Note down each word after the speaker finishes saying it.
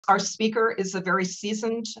Our speaker is a very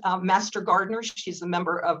seasoned master gardener. She's a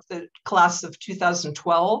member of the class of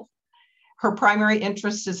 2012. Her primary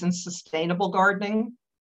interest is in sustainable gardening.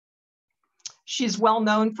 She's well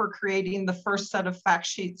known for creating the first set of fact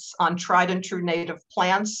sheets on tried and true native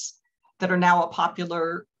plants that are now a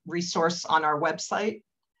popular resource on our website.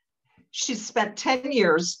 She's spent 10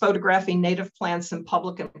 years photographing native plants in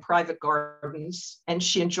public and private gardens, and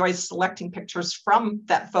she enjoys selecting pictures from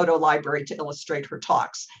that photo library to illustrate her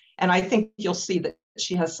talks. And I think you'll see that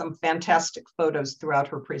she has some fantastic photos throughout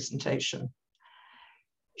her presentation.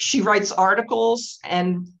 She writes articles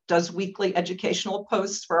and does weekly educational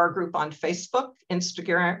posts for our group on Facebook,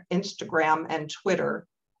 Instagram, and Twitter.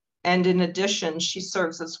 And in addition, she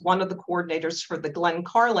serves as one of the coordinators for the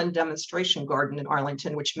Glencarlyn Demonstration Garden in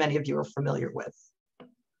Arlington, which many of you are familiar with.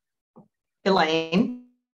 Elaine.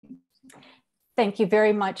 Thank you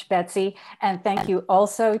very much, Betsy. And thank you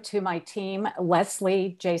also to my team,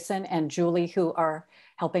 Leslie, Jason, and Julie, who are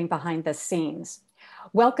helping behind the scenes.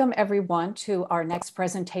 Welcome everyone to our next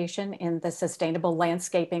presentation in the Sustainable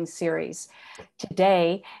Landscaping series.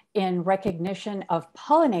 Today, in recognition of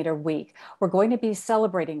Pollinator Week, we're going to be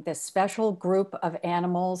celebrating this special group of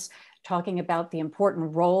animals, talking about the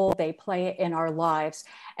important role they play in our lives,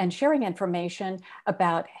 and sharing information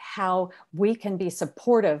about how we can be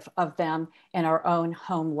supportive of them in our own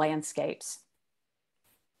home landscapes.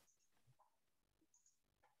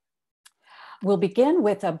 We'll begin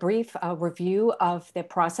with a brief review of the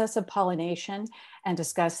process of pollination and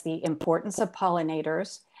discuss the importance of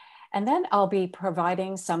pollinators. And then I'll be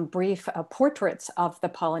providing some brief portraits of the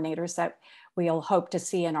pollinators that we'll hope to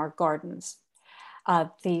see in our gardens.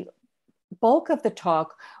 The bulk of the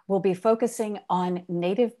talk will be focusing on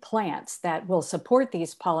native plants that will support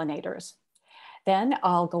these pollinators. Then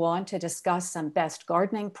I'll go on to discuss some best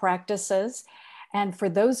gardening practices. And for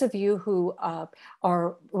those of you who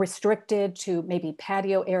are restricted to maybe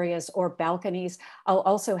patio areas or balconies, I'll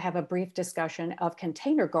also have a brief discussion of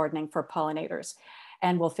container gardening for pollinators.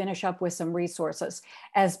 And we'll finish up with some resources.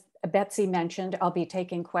 As Betsy mentioned, I'll be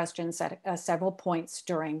taking questions at several points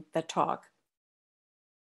during the talk.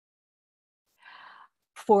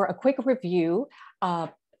 For a quick review,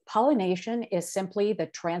 pollination is simply the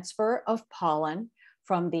transfer of pollen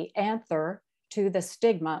from the anther to the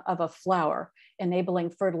stigma of a flower, enabling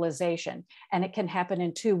fertilization. And it can happen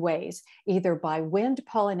in two ways, either by wind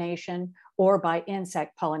pollination or by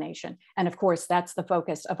insect pollination. And of course, that's the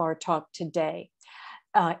focus of our talk today.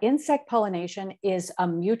 Insect pollination is a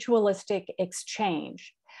mutualistic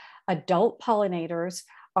exchange. Adult pollinators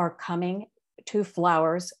are coming to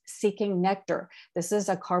flowers seeking nectar. This is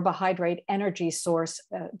a carbohydrate energy source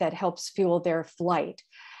that helps fuel their flight.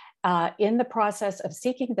 In the process of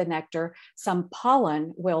seeking the nectar, some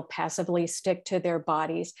pollen will passively stick to their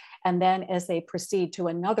bodies. And then as they proceed to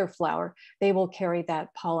another flower, they will carry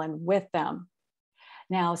that pollen with them.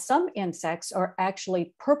 Now, some insects are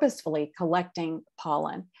actually purposefully collecting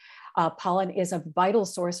pollen. Pollen is a vital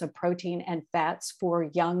source of protein and fats for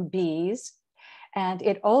young bees. And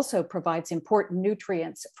it also provides important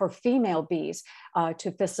nutrients for female bees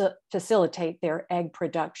to facilitate their egg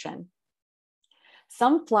production.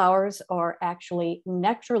 Some flowers are actually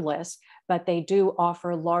nectarless, but they do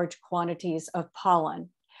offer large quantities of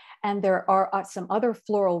pollen. And there are some other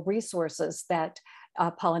floral resources that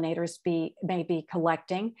pollinators may be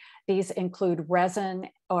collecting. These include resin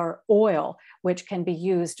or oil, which can be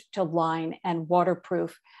used to line and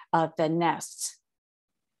waterproof the nests.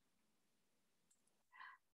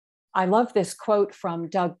 I love this quote from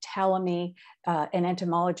Doug Tallamy, an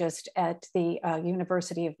entomologist at the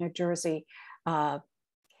University of New Jersey.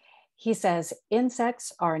 He says,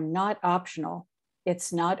 insects are not optional.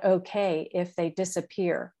 It's not okay if they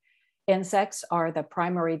disappear. Insects are the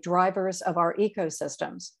primary drivers of our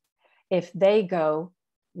ecosystems. If they go,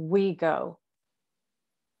 we go.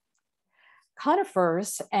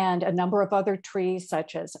 Conifers and a number of other trees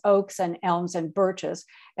such as oaks and elms and birches,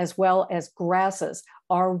 as well as grasses,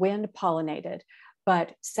 are wind pollinated.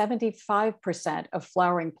 But 75% of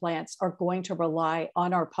flowering plants are going to rely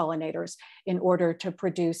on our pollinators in order to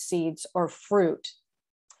produce seeds or fruit.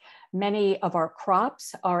 Many of our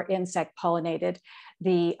crops are insect pollinated.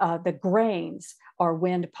 The grains are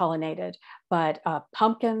wind pollinated, but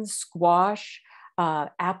pumpkins, squash,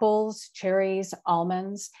 apples, cherries,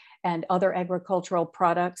 almonds, and other agricultural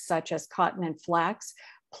products such as cotton and flax,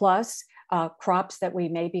 plus crops that we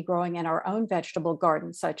may be growing in our own vegetable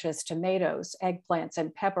gardens, such as tomatoes, eggplants,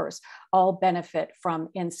 and peppers, all benefit from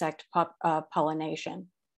insect pollination.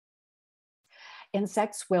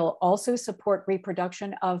 Insects will also support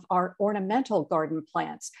reproduction of our ornamental garden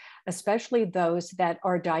plants, especially those that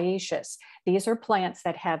are dioecious. These are plants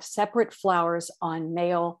that have separate flowers on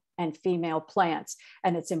male and female plants,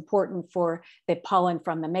 and it's important for the pollen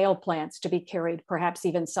from the male plants to be carried perhaps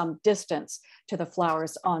even some distance to the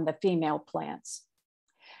flowers on the female plants.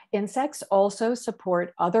 Insects also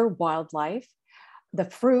support other wildlife. The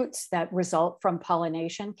fruits that result from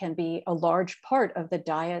pollination can be a large part of the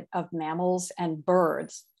diet of mammals and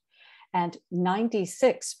birds. And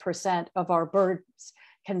 96% of our birds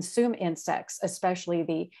consume insects, especially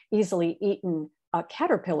the easily eaten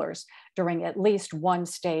caterpillars, during at least one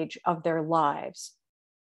stage of their lives.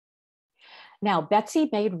 Now, Betsy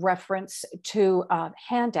made reference to a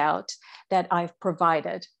handout that I've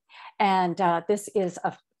provided. And this is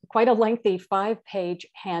quite a lengthy 5-page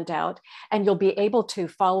handout, and you'll be able to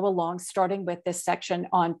follow along starting with this section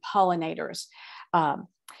on pollinators.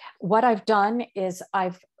 What I've done is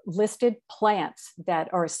I've listed plants that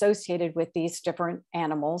are associated with these different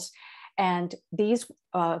animals, and these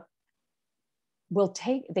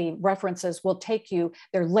the references will take you,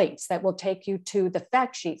 they're links that will take you to the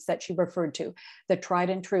fact sheets that she referred to, the tried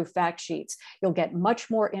and true fact sheets. You'll get much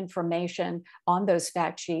more information on those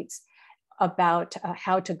fact sheets about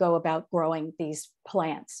how to go about growing these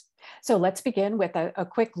plants. So let's begin with a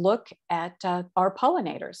quick look at our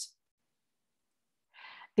pollinators.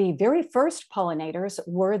 The very first pollinators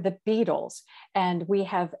were the beetles, and we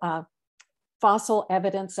have fossil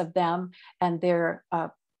evidence of them and their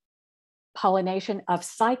pollination of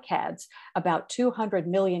cycads about 200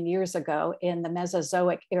 million years ago in the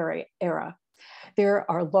Mesozoic era. They're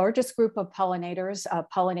our largest group of pollinators,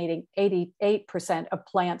 pollinating 88% of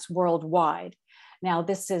plants worldwide. Now,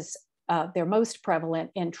 they're most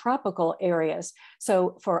prevalent in tropical areas.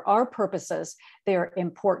 So for our purposes, they're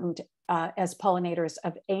important as pollinators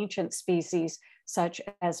of ancient species, such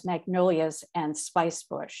as magnolias and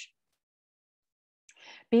spicebush.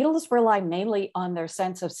 Beetles rely mainly on their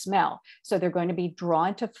sense of smell. So they're going to be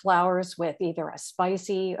drawn to flowers with either a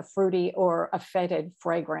spicy, a fruity, or a fetid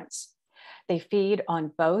fragrance. They feed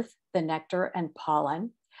on both the nectar and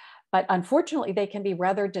pollen, but unfortunately they can be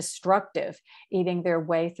rather destructive, eating their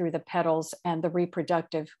way through the petals and the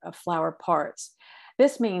reproductive flower parts.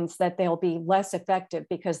 This means that they'll be less effective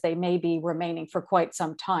because they may be remaining for quite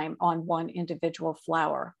some time on one individual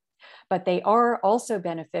flower. But they are also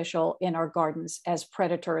beneficial in our gardens as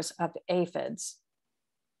predators of aphids.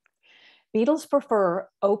 Beetles prefer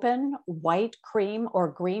open, white, cream, or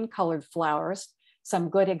green colored flowers. Some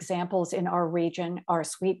good examples in our region are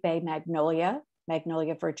sweet bay magnolia,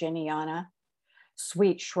 Magnolia virginiana,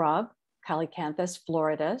 sweet shrub, Calycanthus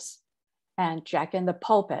floridus, and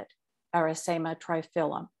jack-in-the-pulpit, Aracema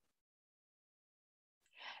triphyllum.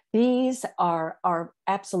 Bees are our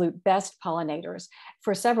absolute best pollinators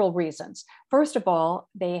for several reasons. First of all,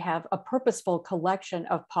 they have a purposeful collection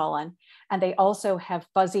of pollen, and they also have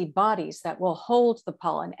fuzzy bodies that will hold the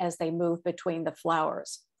pollen as they move between the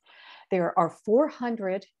flowers. There are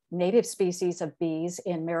 400 native species of bees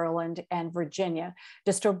in Maryland and Virginia.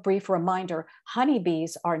 Just a brief reminder,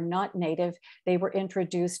 honeybees are not native. They were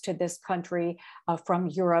introduced to this country from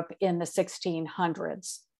Europe in the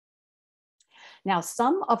 1600s. Now,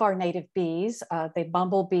 some of our native bees, the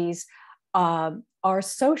bumblebees, are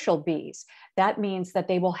social bees. That means that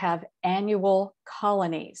they will have annual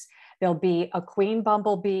colonies. There'll be a queen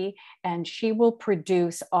bumblebee, and she will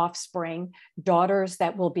produce offspring, daughters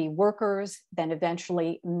that will be workers, then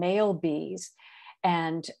eventually male bees.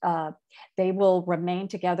 And they will remain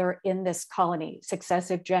together in this colony,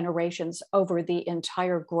 successive generations over the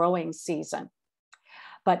entire growing season.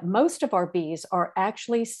 But most of our bees are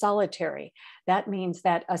actually solitary. That means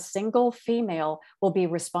that a single female will be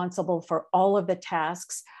responsible for all of the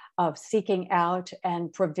tasks of seeking out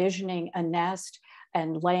and provisioning a nest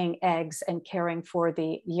and laying eggs and caring for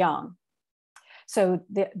the young. So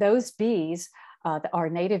those bees, our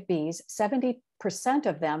native bees, 70%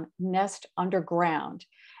 of them nest underground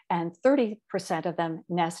and 30% of them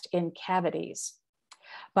nest in cavities.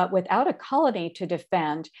 But without a colony to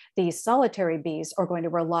defend, these solitary bees are going to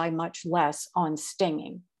rely much less on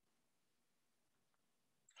stinging.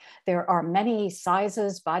 There are many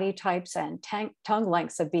sizes, body types, and tongue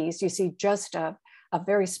lengths of bees. You see just a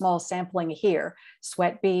very small sampling here: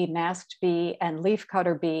 sweat bee, masked bee, and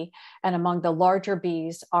leafcutter bee. And among the larger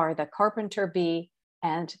bees are the carpenter bee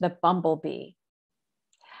and the bumblebee.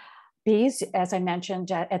 Bees, as I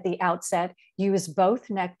mentioned at the outset, use both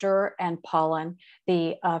nectar and pollen.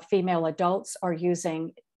 The female adults are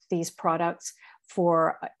using these products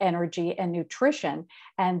for energy and nutrition,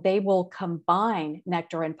 and they will combine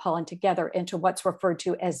nectar and pollen together into what's referred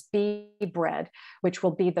to as bee bread, which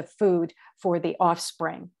will be the food for the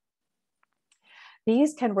offspring.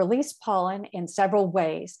 Bees can release pollen in several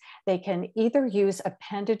ways. They can either use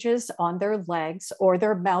appendages on their legs or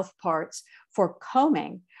their mouth parts for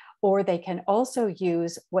combing, or they can also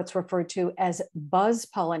use what's referred to as buzz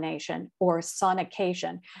pollination or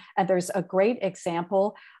sonication. And there's a great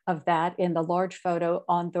example of that in the large photo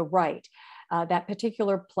on the right. That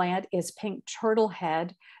particular plant is pink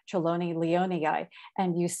turtlehead, Chelone leonii,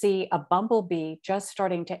 and you see a bumblebee just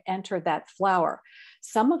starting to enter that flower.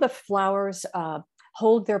 Some of the flowers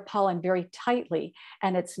hold their pollen very tightly,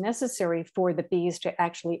 and it's necessary for the bees to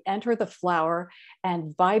actually enter the flower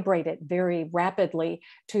and vibrate it very rapidly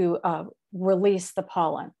to release the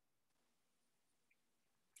pollen.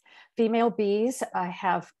 Female bees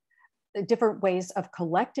have different ways of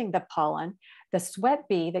collecting the pollen. The sweat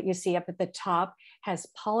bee that you see up at the top has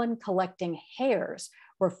pollen collecting hairs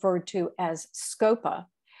referred to as scopa.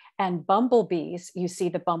 And bumblebees, you see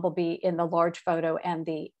the bumblebee in the large photo and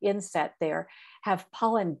the inset there, have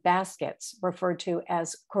pollen baskets referred to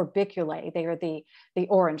as corbiculae. They are the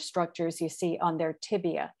orange structures you see on their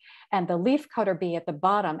tibia. And the leafcutter bee at the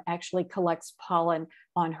bottom actually collects pollen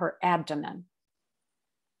on her abdomen.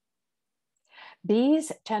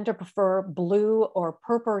 Bees tend to prefer blue or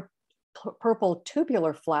purple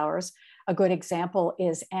tubular flowers. A good example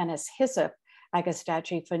is Anise hyssop,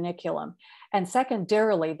 Agastache funiculum. And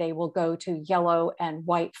secondarily, they will go to yellow and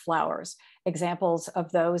white flowers. Examples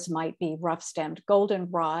of those might be rough-stemmed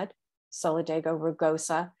goldenrod, Solidago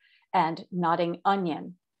rugosa, and nodding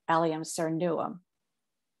onion, Allium cernuum.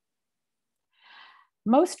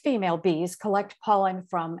 Most female bees collect pollen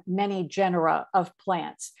from many genera of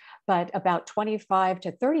plants, but about 25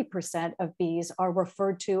 to 30% of bees are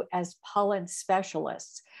referred to as pollen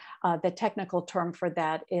specialists. The technical term for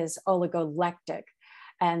that is oligolectic,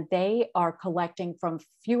 and they are collecting from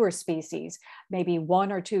fewer species, maybe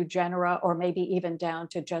one or two genera, or maybe even down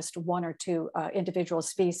to just one or two individual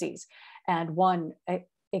species. And one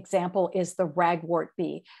example is the ragwort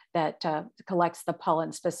bee that collects the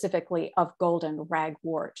pollen specifically of golden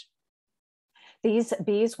ragwort. These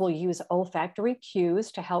bees will use olfactory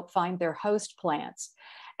cues to help find their host plants.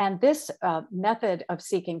 And this method of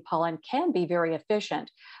seeking pollen can be very efficient,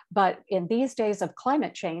 but in these days of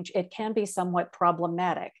climate change, it can be somewhat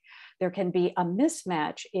problematic. There can be a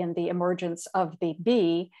mismatch in the emergence of the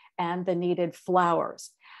bee and the needed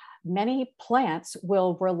flowers. Many plants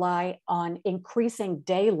will rely on increasing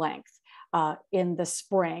day length in the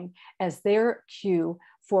spring as their cue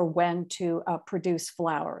for when to produce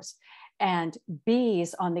flowers. And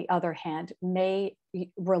bees, on the other hand, may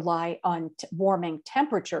rely on warming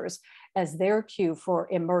temperatures as their cue for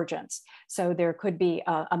emergence. So there could be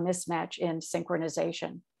a mismatch in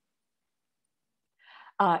synchronization.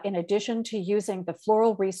 In addition to using the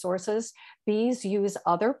floral resources, bees use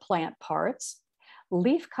other plant parts.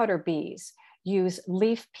 Leafcutter bees use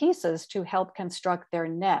leaf pieces to help construct their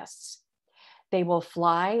nests. They will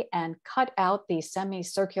fly and cut out the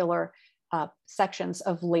semicircular sections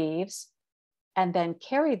of leaves and then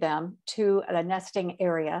carry them to the nesting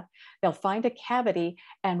area. They'll find a cavity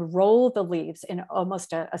and roll the leaves in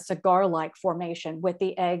almost a cigar-like formation with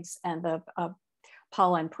the eggs and the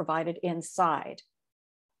pollen provided inside.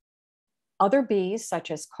 Other bees, such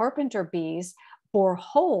as carpenter bees, bore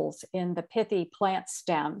holes in the pithy plant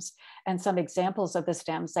stems. And some examples of the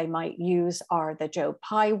stems they might use are the Joe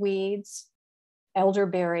Pye weeds,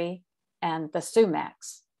 elderberry, and the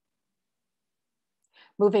sumacs.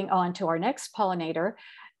 Moving on to our next pollinator,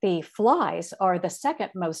 the flies are the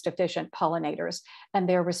second most efficient pollinators, and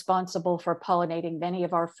they're responsible for pollinating many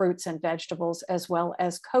of our fruits and vegetables, as well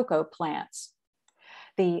as cocoa plants.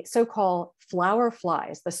 The so-called flower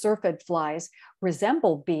flies, the syrphid flies,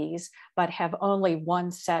 resemble bees, but have only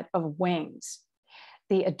one set of wings.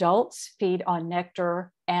 The adults feed on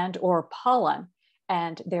nectar and or pollen,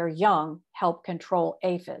 and their young help control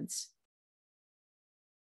aphids.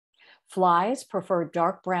 Flies prefer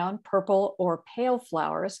dark brown, purple, or pale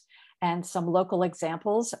flowers, and some local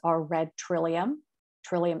examples are red trillium,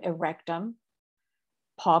 Trillium erectum,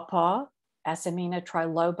 pawpaw, Asimina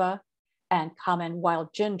triloba, and common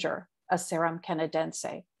wild ginger, Asarum canadense.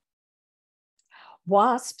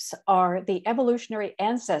 Wasps are the evolutionary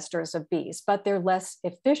ancestors of bees, but they're less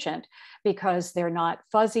efficient because they're not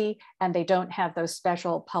fuzzy and they don't have those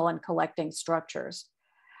special pollen collecting structures.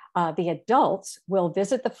 The adults will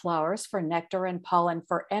visit the flowers for nectar and pollen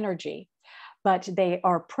for energy, but they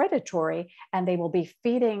are predatory and they will be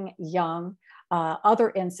feeding young other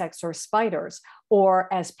insects or spiders,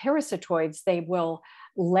 or as parasitoids, they will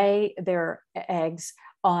lay their eggs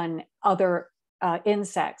on other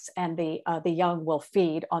insects, and the young will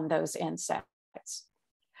feed on those insects.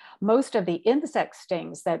 Most of the insect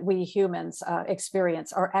stings that we humans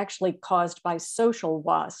experience are actually caused by social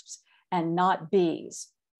wasps and not bees.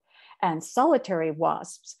 And solitary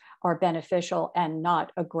wasps are beneficial and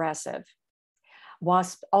not aggressive.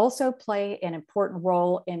 Wasps also play an important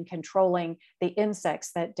role in controlling the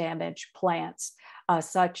insects that damage plants,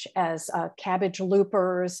 such as cabbage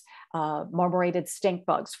loopers, marmorated stink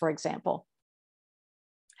bugs, for example.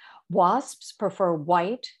 Wasps prefer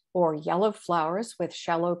white or yellow flowers with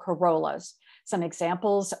shallow corollas. Some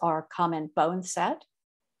examples are common boneset,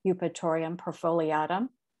 Eupatorium perfoliatum,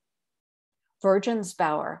 virgin's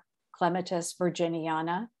bower, Clematis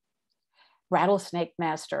virginiana, rattlesnake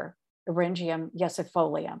master, Eryngium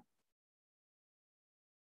yesifolium.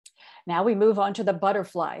 Now we move on to the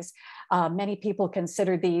butterflies. Many people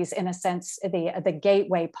consider these, in a sense, the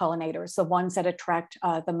gateway pollinators, the ones that attract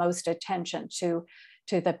the most attention to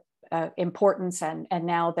the importance and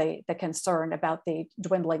now the concern about the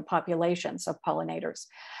dwindling populations of pollinators.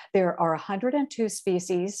 There are 102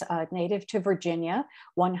 species native to Virginia,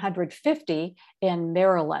 150 in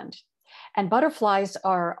Maryland. And butterflies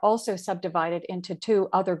are also subdivided into two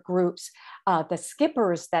other groups, the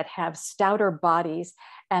skippers that have stouter bodies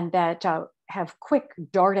and that have quick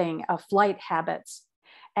darting flight habits,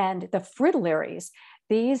 and the fritillaries.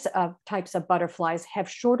 These types of butterflies have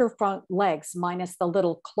shorter front legs minus the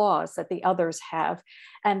little claws that the others have,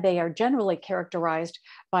 and they are generally characterized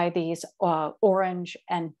by these orange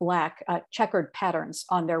and black checkered patterns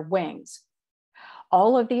on their wings.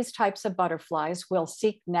 All of these types of butterflies will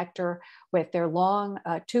seek nectar with their long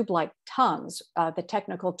tube-like tongues. The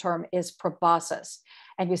technical term is proboscis.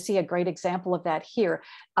 And you see a great example of that here.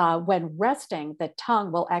 When resting, the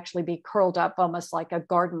tongue will actually be curled up almost like a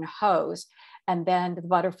garden hose, and then the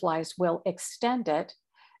butterflies will extend it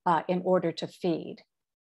in order to feed.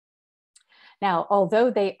 Now, although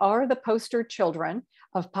they are the poster children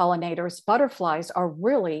of pollinators, butterflies are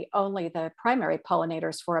really only the primary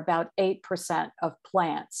pollinators for about 8% of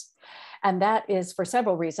plants. And that is for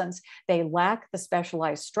several reasons. They lack the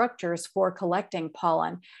specialized structures for collecting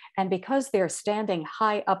pollen. And because they're standing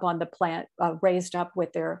high up on the plant, raised up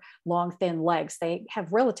with their long, thin legs, they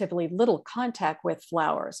have relatively little contact with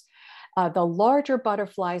flowers. The larger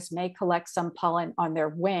butterflies may collect some pollen on their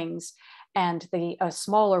wings, and the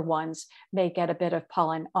smaller ones may get a bit of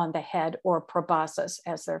pollen on the head or proboscis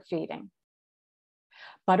as they're feeding.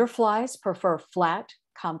 Butterflies prefer flat,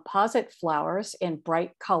 composite flowers in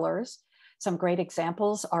bright colors. Some great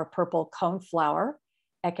examples are purple coneflower,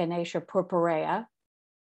 Echinacea purpurea,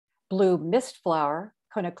 blue mistflower,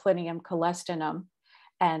 Conoclinium colestinum,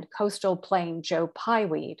 and coastal plain Joe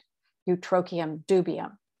pieweed, Eutrochium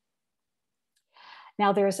dubium.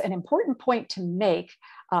 Now, there's an important point to make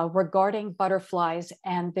regarding butterflies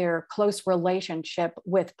and their close relationship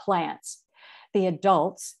with plants. The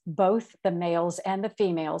adults, both the males and the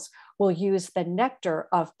females, will use the nectar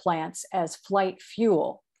of plants as flight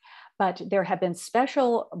fuel. But there have been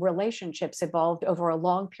special relationships evolved over a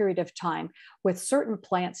long period of time with certain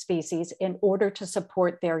plant species in order to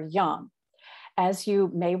support their young. As you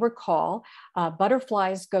may recall,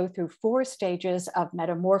 butterflies go through 4 stages of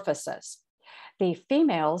metamorphosis. The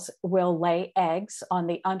females will lay eggs on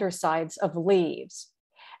the undersides of leaves.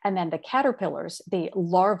 And then the caterpillars, the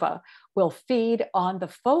larvae, will feed on the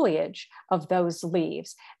foliage of those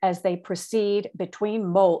leaves as they proceed between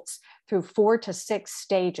molts through 4 to 6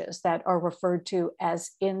 stages that are referred to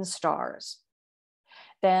as instars.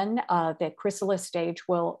 Then the chrysalis stage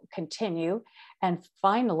will continue, and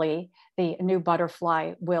finally, the new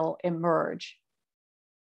butterfly will emerge.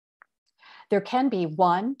 There can be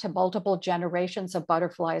 1 to multiple generations of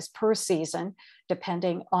butterflies per season,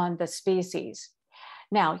 depending on the species.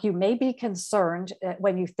 Now, you may be concerned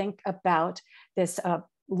when you think about this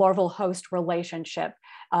larval host relationship,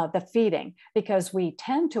 the feeding, because we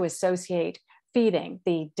tend to associate feeding,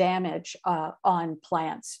 the damage on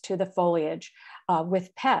plants to the foliage,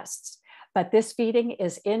 with pests. But this feeding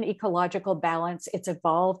is in ecological balance. It's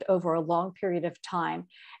evolved over a long period of time.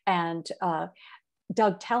 And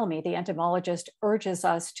Doug Tellamy, the entomologist, urges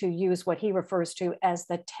us to use what he refers to as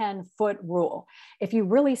the 10-foot rule. If you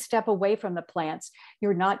really step away from the plants,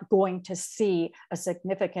 you're not going to see a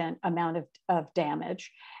significant amount of damage.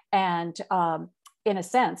 And in a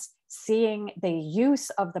sense, seeing the use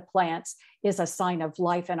of the plants is a sign of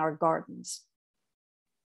life in our gardens.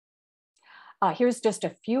 Here's just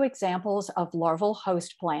a few examples of larval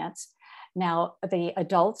host plants. Now, the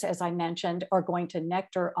adults, as I mentioned, are going to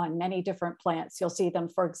nectar on many different plants. You'll see them,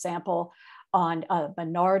 for example, on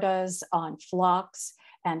monardas, on phlox,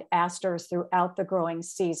 and asters throughout the growing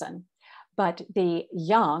season. But the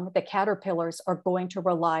young, the caterpillars, are going to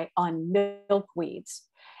rely on milkweeds.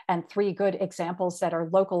 And three good examples that are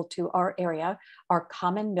local to our area are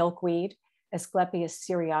common milkweed, Asclepias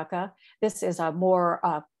syriaca. This is a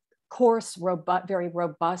more coarse, very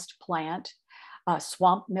robust plant.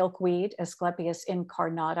 Swamp milkweed, Asclepias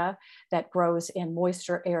incarnata, that grows in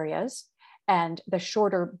moisture areas, and the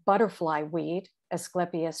shorter butterfly weed,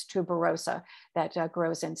 Asclepias tuberosa, that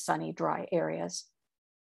grows in sunny, dry areas.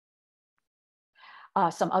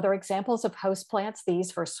 Some other examples of host plants,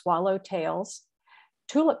 these for swallowtails.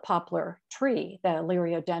 Tulip poplar tree, the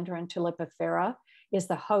Liriodendron tulipifera, is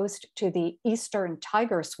the host to the eastern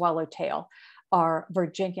tiger swallowtail, our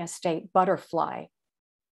Virginia state butterfly.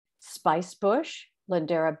 Spice bush,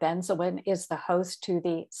 Lindera benzoin, is the host to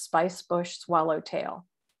the spice bush swallowtail.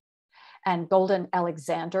 And golden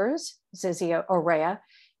Alexanders, Zizia aurea,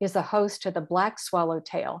 is the host to the black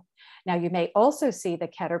swallowtail. Now, you may also see the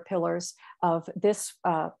caterpillars of this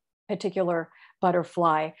particular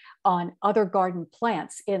butterfly on other garden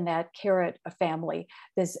plants in that carrot family.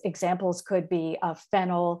 These examples could be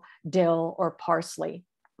fennel, dill, or parsley.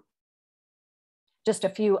 Just a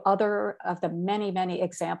few other of the many, many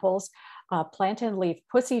examples. Plantain leaf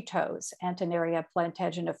pussy toes, Antonaria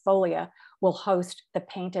plantaginefolia, will host the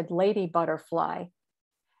painted lady butterfly.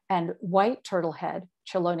 And white turtlehead,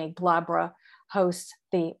 Chelone glabra, hosts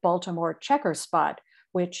the Baltimore checker spot,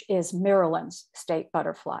 which is Maryland's state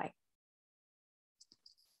butterfly.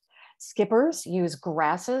 Skippers use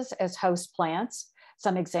grasses as host plants.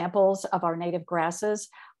 Some examples of our native grasses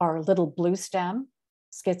are little blue stem,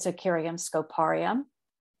 Schizocarium scoparium,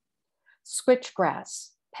 switchgrass,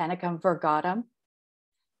 Panicum virgatum,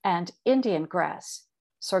 and Indian grass,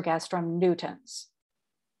 Sorghastrum nutans.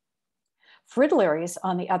 Fritillaries,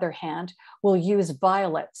 on the other hand, will use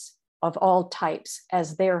violets of all types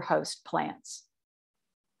as their host plants.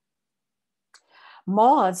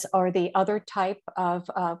 Moths are the other type of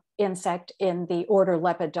insect in the order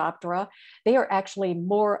Lepidoptera. They are actually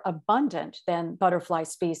more abundant than butterfly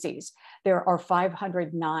species. There are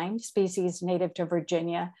 509 species native to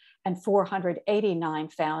Virginia and 489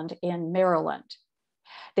 found in Maryland.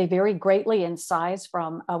 They vary greatly in size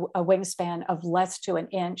from a wingspan of less to an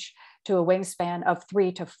inch to a wingspan of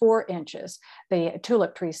 3 to 4 inches. The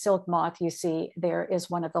tulip tree silk moth you see there is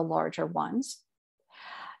one of the larger ones.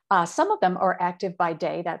 Some of them are active by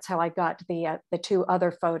day. That's how I got the two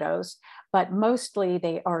other photos, but mostly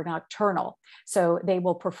they are nocturnal. So they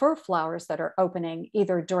will prefer flowers that are opening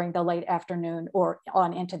either during the late afternoon or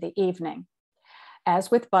on into the evening.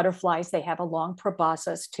 As with butterflies, they have a long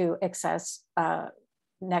proboscis to access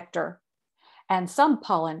nectar, and some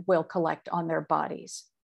pollen will collect on their bodies.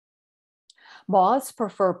 Moths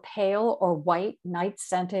prefer pale or white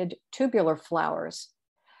night-scented tubular flowers.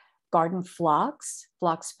 Garden phlox,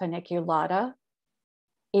 Phlox paniculata,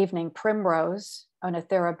 evening primrose,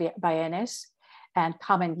 Oenothera biennis, and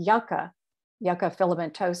common yucca, Yucca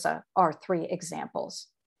filamentosa, are 3 examples.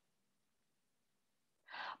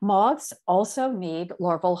 Moths also need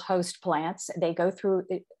larval host plants. They go through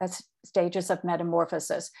stages of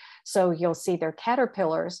metamorphosis. So you'll see their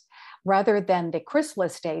caterpillars, rather than the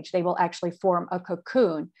chrysalis stage, they will actually form a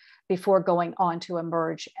cocoon before going on to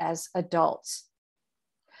emerge as adults.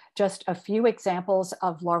 Just a few examples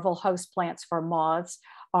of larval host plants for moths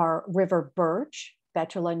are river birch,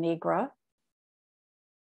 Betula nigra,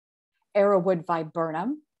 arrowwood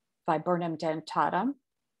viburnum, Viburnum dentatum,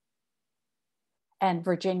 and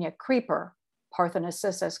Virginia creeper,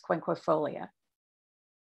 Parthenocissus quinquifolia.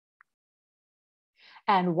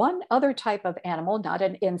 And one other type of animal, not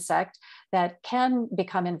an insect, that can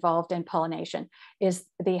become involved in pollination is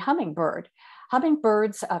the hummingbird.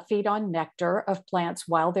 Hummingbirds feed on nectar of plants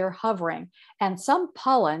while they're hovering, and some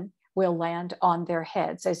pollen will land on their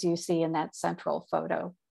heads, as you see in that central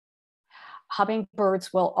photo.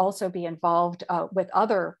 Hummingbirds will also be involved with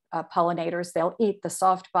other pollinators. They'll eat the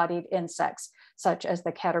soft-bodied insects, such as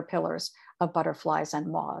the caterpillars of butterflies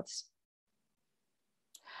and moths.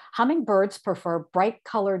 Hummingbirds prefer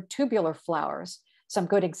bright-colored tubular flowers. Some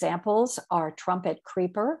good examples are trumpet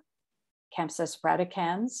creeper, Campsis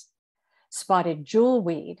radicans, spotted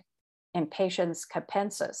jewelweed, Impatiens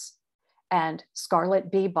capensis, and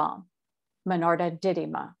scarlet bee balm, Monarda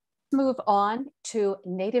didyma. Move on to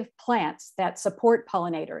native plants that support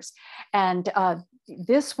pollinators. And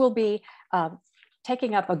this will be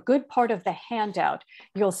taking up a good part of the handout.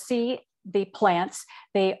 You'll see the plants.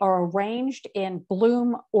 They are arranged in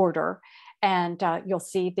bloom order, And you'll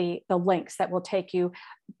see the links that will take you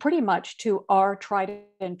pretty much to our tried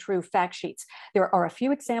and true fact sheets. There are a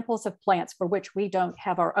few examples of plants for which we don't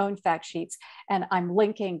have our own fact sheets, and I'm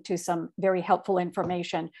linking to some very helpful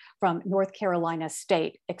information from North Carolina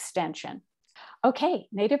State Extension. Okay,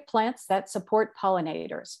 native plants that support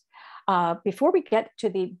pollinators. Before we get to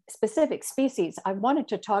the specific species, I wanted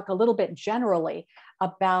to talk a little bit generally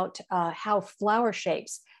about how flower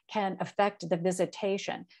shapes can affect the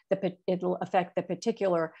visitation. It'll affect the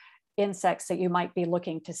particular insects that you might be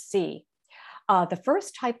looking to see. The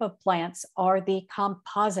first type of plants are the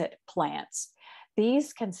composite plants.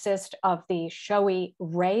 These consist of the showy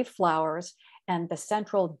ray flowers and the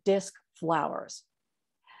central disc flowers.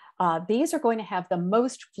 These are going to have the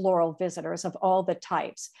most floral visitors of all the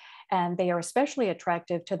types, and they are especially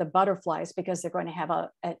attractive to the butterflies because they're going to have a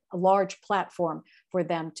large platform for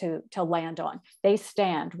them to land on. They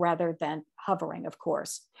stand rather than hovering, of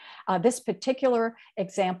course. This particular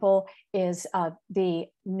example is the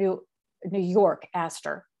New York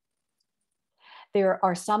aster. There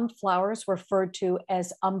are some flowers referred to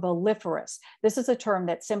as umbelliferous. This is a term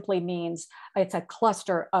that simply means it's a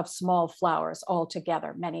cluster of small flowers all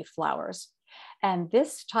together, many flowers. And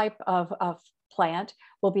this type of plant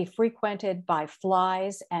will be frequented by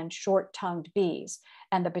flies and short-tongued bees.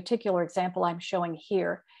 And the particular example I'm showing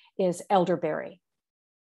here is elderberry.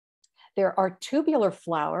 There are tubular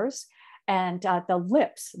flowers, and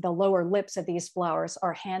the lower lips of these flowers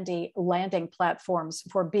are handy landing platforms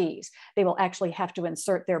for bees. They will actually have to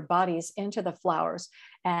insert their bodies into the flowers,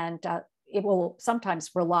 and it will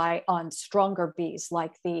sometimes rely on stronger bees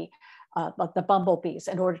like the bumblebees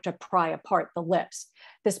in order to pry apart the lips.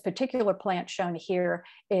 This particular plant shown here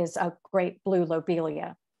is a great blue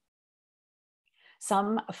lobelia.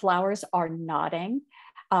 Some flowers are nodding,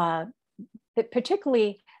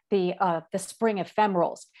 particularly the spring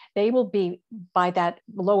ephemerals. They will be, by that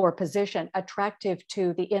lower position, attractive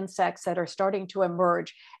to the insects that are starting to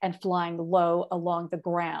emerge and flying low along the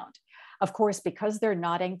ground. Of course, because they're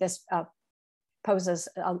nodding, this poses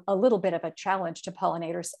a little bit of a challenge to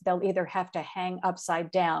pollinators. They'll either have to hang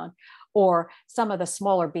upside down, or some of the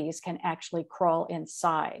smaller bees can actually crawl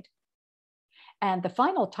inside. And the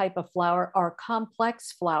final type of flower are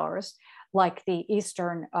complex flowers, like the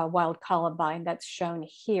eastern wild columbine that's shown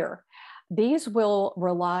here. These will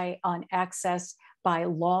rely on access by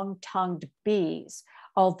long-tongued bees,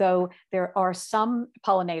 although there are some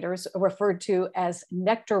pollinators referred to as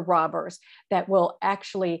nectar robbers that will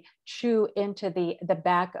actually chew into the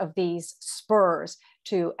back of these spurs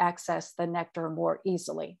to access the nectar more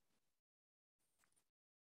easily.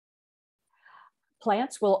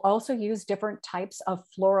 Plants will also use different types of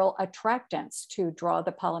floral attractants to draw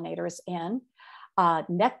the pollinators in.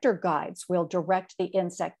 Nectar guides will direct the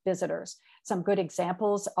insect visitors. Some good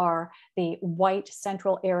examples are the white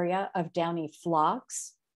central area of downy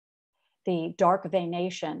phlox, the dark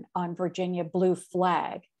veination on Virginia blue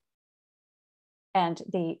flag, and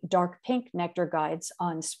the dark pink nectar guides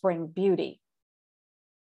on spring beauty.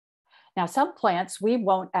 Now, some plants, we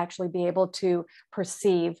won't actually be able to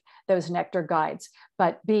perceive those nectar guides,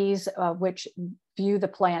 but bees which view the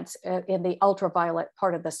plants in the ultraviolet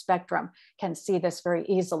part of the spectrum can see this very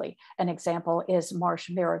easily. An example is marsh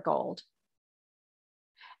marigold.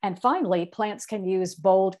 And finally, plants can use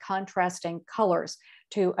bold contrasting colors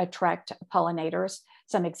to attract pollinators.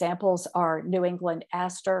 Some examples are New England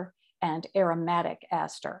aster and aromatic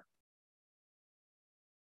aster.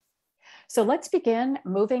 So let's begin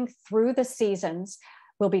moving through the seasons.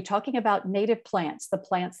 We'll be talking about native plants, the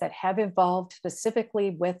plants that have evolved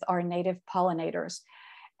specifically with our native pollinators.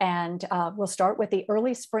 And we'll start with the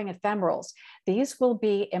early spring ephemerals. These will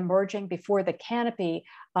be emerging before the canopy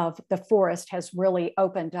of the forest has really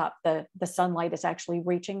opened up. The sunlight is actually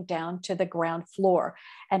reaching down to the ground floor.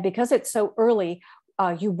 And because it's so early,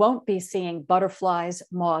 you won't be seeing butterflies,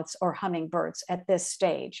 moths, or hummingbirds at this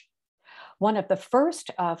stage. One of the first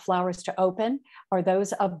flowers to open are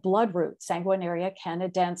those of bloodroot, Sanguinaria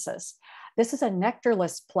canadensis. This is a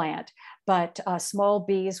nectarless plant, but small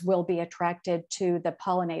bees will be attracted to the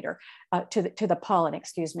pollinator, to the pollen,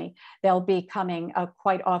 excuse me. They'll be coming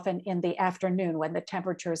quite often in the afternoon when the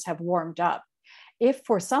temperatures have warmed up. If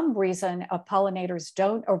for some reason pollinators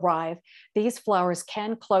don't arrive, these flowers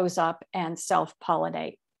can close up and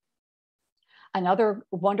self-pollinate. Another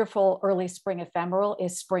wonderful early spring ephemeral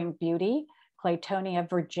is spring beauty, Claytonia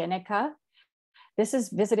virginica. This is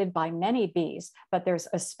visited by many bees, but there's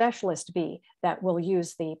a specialist bee that will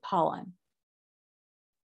use the pollen.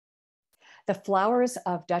 The flowers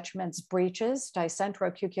of Dutchman's breeches,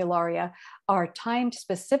 Dicentrocucularia, are timed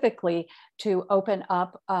specifically to open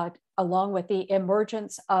up along with the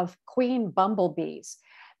emergence of queen bumblebees.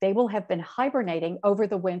 They will have been hibernating over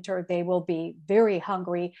the winter. They will be very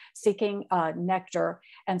hungry, seeking nectar.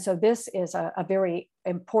 And so this is a very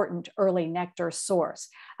important early nectar source.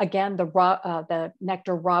 Again, the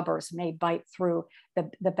nectar robbers may bite through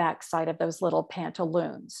the backside of those little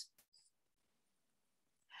pantaloons.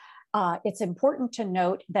 It's important to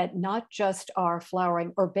note that not just our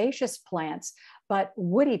flowering herbaceous plants, but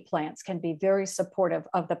woody plants can be very supportive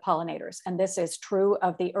of the pollinators. And this is true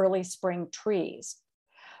of the early spring trees.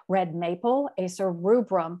 Red maple, Acer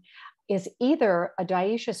rubrum, is either a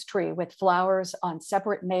dioecious tree with flowers on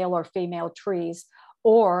separate male or female trees,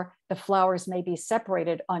 or the flowers may be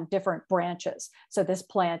separated on different branches. So this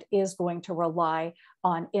plant is going to rely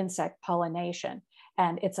on insect pollination,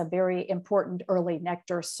 and it's a very important early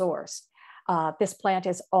nectar source. This plant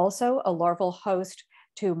is also a larval host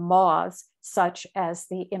to moths, such as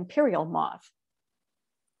the imperial moth.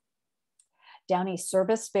 Downy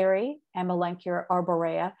serviceberry, Amelanchier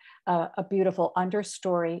arborea, a beautiful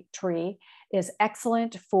understory tree, is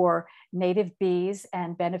excellent for native bees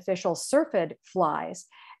and beneficial syrphid flies.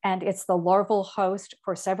 And it's the larval host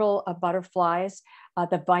for several butterflies,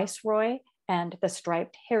 the viceroy and the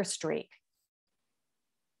striped hairstreak.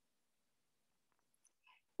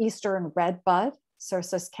 Eastern redbud,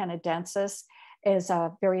 Cercis canadensis, is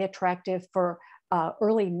very attractive for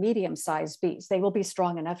early medium-sized bees. They will be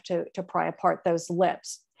strong enough to pry apart those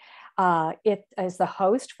lips. It is the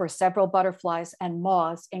host for several butterflies and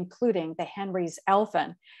moths, including the Henry's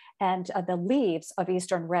elfin. And the leaves of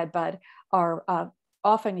Eastern redbud are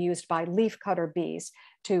often used by leafcutter bees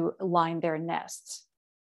to line their nests.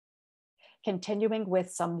 Continuing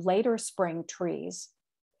with some later spring trees,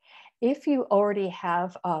 if you already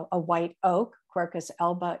have a white oak, Quercus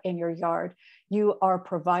alba, in your yard, you are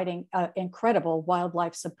providing incredible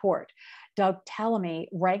wildlife support. Doug Tallamy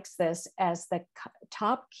ranks this as the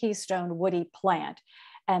top keystone woody plant.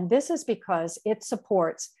 And this is because it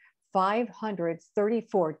supports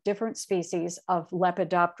 534 different species of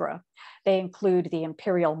Lepidoptera. They include the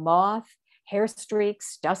imperial moth,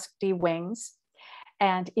 hairstreaks, dusky wings.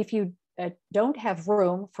 And if you don't have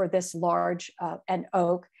room for this large an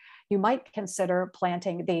oak, you might consider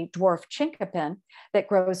planting the dwarf chinkapin that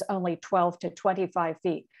grows only 12 to 25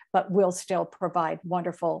 feet, but will still provide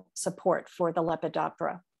wonderful support for the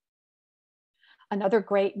Lepidoptera. Another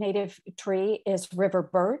great native tree is river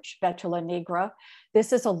birch, Betula nigra.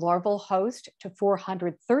 This is a larval host to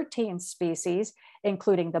 413 species,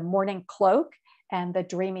 including the morning cloak and the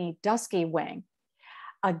dreamy dusky wing.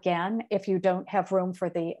 Again, if you don't have room for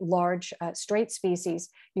the large straight species,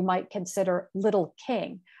 you might consider Little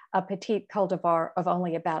King, a petite cultivar of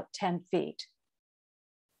only about 10 feet.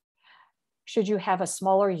 Should you have a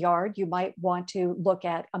smaller yard, you might want to look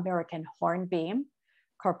at American hornbeam,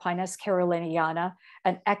 Carpinus caroliniana,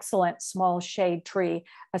 an excellent small shade tree,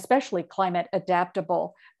 especially climate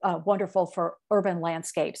adaptable, wonderful for urban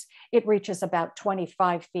landscapes. It reaches about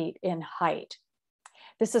 25 feet in height.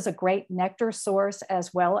 This is a great nectar source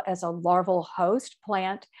as well as a larval host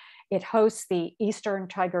plant. It hosts the eastern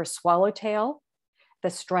tiger swallowtail,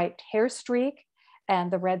 the striped hairstreak,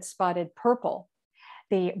 and the red-spotted purple.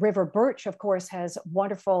 The river birch, of course, has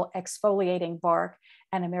wonderful exfoliating bark,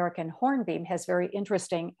 and American hornbeam has very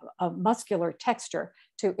interesting muscular texture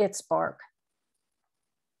to its bark.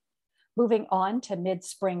 Moving on to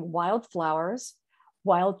mid-spring wildflowers,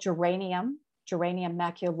 wild geranium, Geranium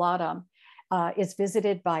maculatum, is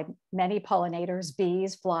visited by many pollinators,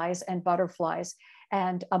 bees, flies, and butterflies.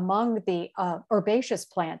 And among the herbaceous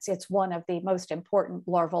plants, it's one of the most important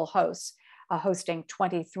larval hosts, hosting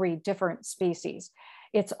 23 different species.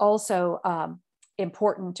 It's also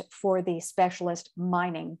important for the specialist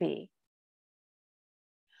mining bee.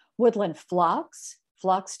 Woodland phlox,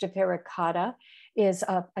 Phlox divaricata, is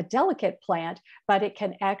a delicate plant, but it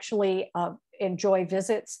can actually enjoy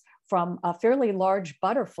visits from fairly large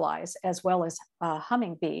butterflies as well as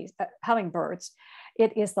hummingbirds.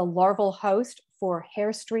 It is the larval host for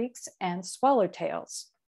hairstreaks and swallowtails.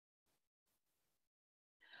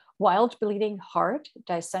 Wild bleeding heart,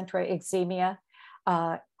 Dicentra exemia,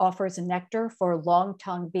 offers nectar for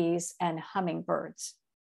long-tongued bees and hummingbirds.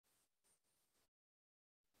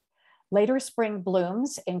 Later spring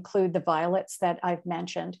blooms include the violets that I've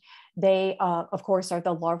mentioned. They, of course, are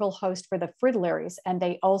the larval host for the fritillaries, and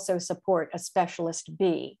they also support a specialist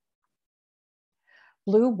bee.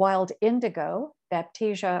 Blue wild indigo,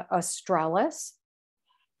 Baptisia australis,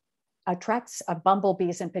 attracts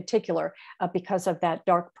bumblebees in particular because of that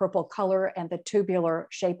dark purple color and the tubular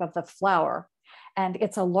shape of the flower. And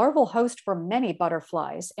it's a larval host for many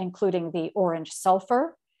butterflies, including the orange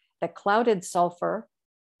sulfur, the clouded sulfur,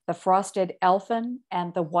 the frosted elfin,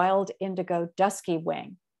 and the wild indigo dusky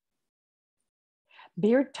wing.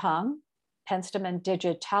 Beard tongue, Penstemon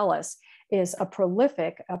digitalis, is a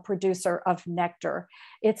prolific producer of nectar.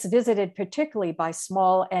 It's visited particularly by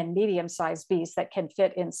small and medium-sized bees that can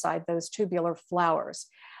fit inside those tubular flowers.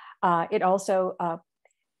 It also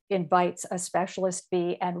invites a specialist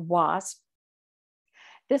bee and wasp.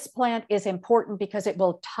 This plant is important because it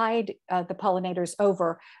will tide the pollinators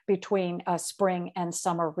over between spring and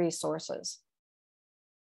summer resources.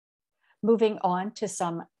 Moving on to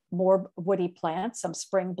some more woody plants, some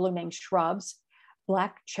spring blooming shrubs.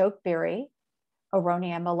 Black chokeberry,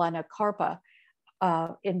 Aronia melanocarpa,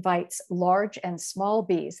 invites large and small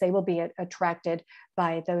bees. They will be attracted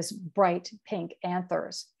by those bright pink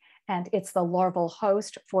anthers. And it's the larval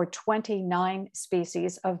host for 29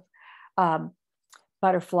 species of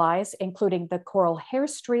butterflies, including the coral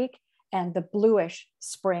hairstreak and the bluish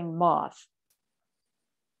spring moth.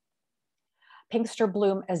 Pinkster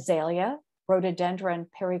bloom azalea, Rhododendron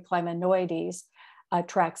periclymenoides,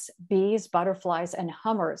 attracts bees, butterflies, and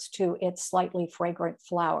hummers to its slightly fragrant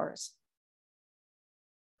flowers.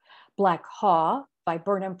 Black haw,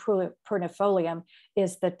 Viburnum prunifolium,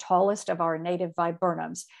 is the tallest of our native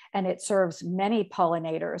viburnums, and it serves many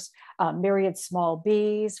pollinators, myriad small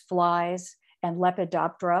bees, flies, and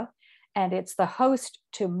Lepidoptera, and it's the host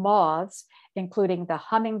to moths, including the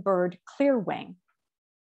hummingbird clearwing.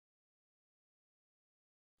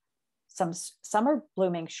 Some summer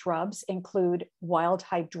blooming shrubs include wild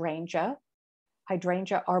hydrangea,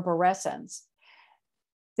 Hydrangea arborescens.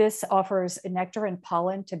 This offers nectar and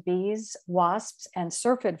pollen to bees, wasps, and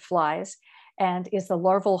syrphid flies, and is the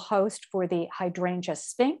larval host for the Hydrangea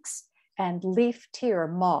sphinx and leaf tear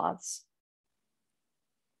moths.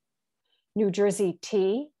 New Jersey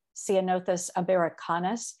tea, Ceanothus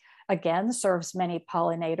americanus, again serves many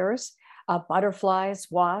pollinators, butterflies,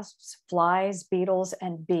 wasps, flies, beetles,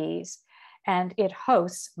 and bees, and it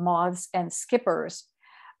hosts moths and skippers.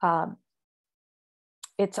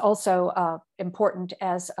 It's also important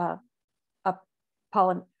as a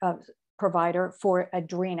pollen provider for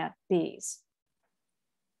Adrena bees.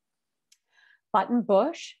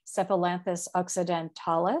 Buttonbush, Cephalanthus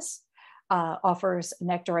occidentalis, offers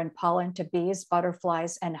nectar and pollen to bees,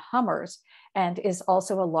 butterflies, and hummers, and is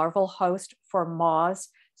also a larval host for moths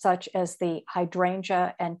such as the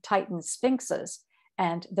hydrangea and Titan sphinxes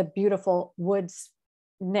and the beautiful woods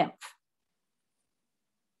nymph.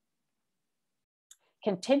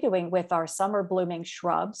 Continuing with our summer blooming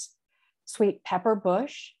shrubs, sweet pepper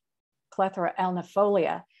bush, Clethra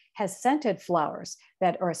alnifolia, has scented flowers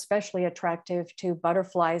that are especially attractive to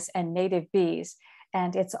butterflies and native bees,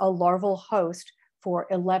 and it's a larval host for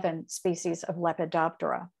 11 species of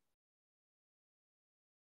Lepidoptera.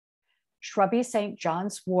 Shrubby St.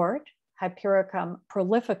 John's wort, Hypericum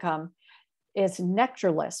prolificum, is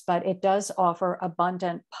nectarless, but it does offer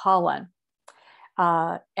abundant pollen.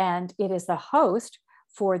 And it is the host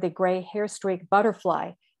for the gray hairstreak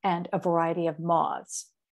butterfly and a variety of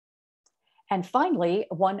moths. And finally,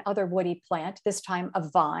 one other woody plant, this time a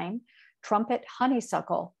vine, trumpet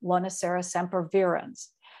honeysuckle, Lonicera sempervirens.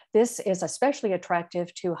 This is especially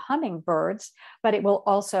attractive to hummingbirds, but it will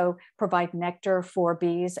also provide nectar for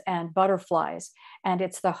bees and butterflies. And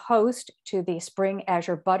it's the host to the spring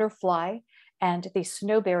azure butterfly and the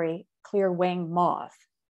snowberry clearwing moth.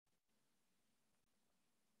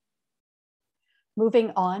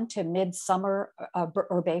 Moving on to midsummer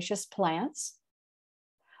herbaceous plants,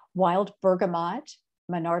 wild bergamot,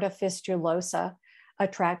 Monarda fistulosa,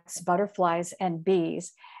 attracts butterflies and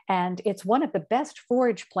bees. And it's one of the best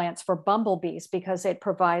forage plants for bumblebees because it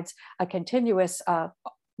provides a continuous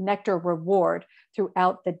nectar reward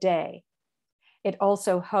throughout the day. It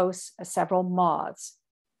also hosts several moths.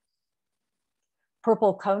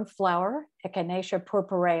 Purple coneflower, Echinacea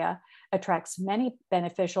purpurea, attracts many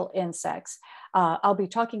beneficial insects. I'll be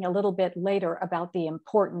talking a little bit later about the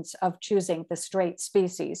importance of choosing the straight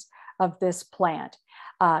species of this plant.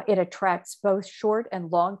 It attracts both short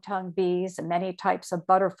and long-tongued bees and many types of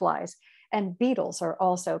butterflies, and beetles are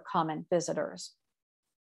also common visitors.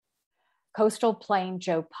 Coastal plain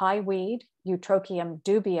Joe pieweed, Eutrochium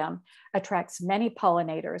dubium, attracts many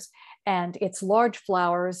pollinators, and its large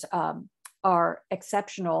flowers are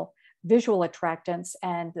exceptional visual attractants,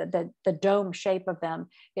 and the dome shape of them,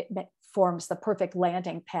 it forms the perfect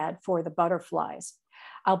landing pad for the butterflies.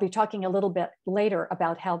 I'll be talking a little bit later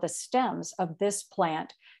about how the stems of this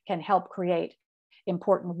plant can help create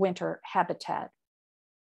important winter habitat.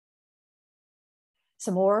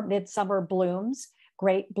 Some more midsummer blooms.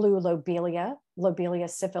 Great blue lobelia, Lobelia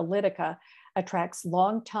syphilitica, attracts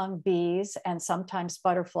long-tongued bees and sometimes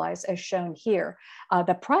butterflies, as shown here.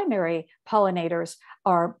 The primary pollinators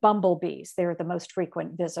are bumblebees. They're the most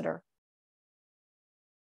frequent visitor.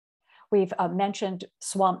 We've mentioned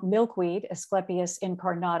swamp milkweed, Asclepias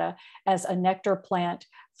incarnata, as a nectar plant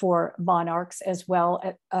for monarchs, as well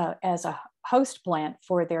as a host plant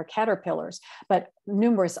for their caterpillars, but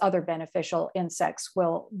numerous other beneficial insects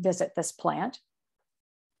will visit this plant.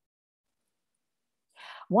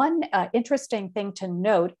 One interesting thing to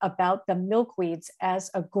note about the milkweeds as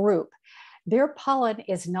a group, their pollen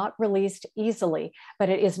is not released easily, but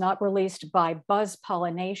it is not released by buzz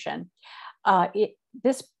pollination.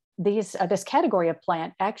 This category of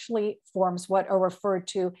plant actually forms what are referred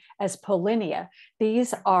to as pollinia.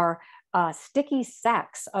 These are sticky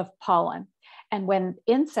sacs of pollen. And when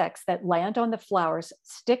insects that land on the flowers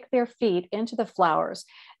stick their feet into the flowers,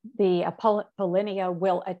 the pollinia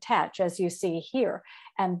will attach, as you see here,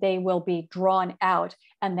 and they will be drawn out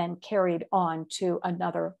and then carried on to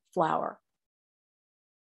another flower.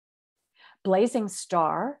 Blazing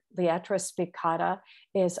star, Liatra spicata,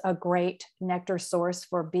 is a great nectar source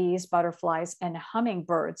for bees, butterflies, and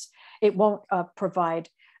hummingbirds. It won't provide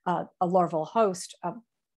a larval host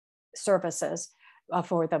services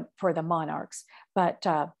for the monarchs, but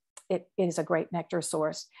it is a great nectar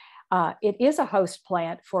source. It is a host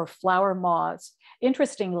plant for flower moths.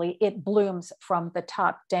 Interestingly, it blooms from the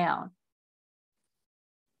top down.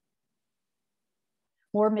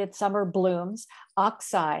 More midsummer blooms,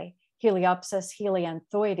 oxeye, Heliopsis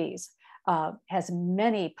helianthoides, has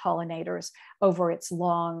many pollinators over its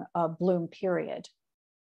long bloom period.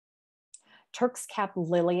 Turk's cap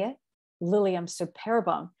lilia, Lilium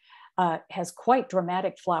superbum, has quite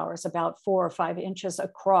dramatic flowers, about 4 or 5 inches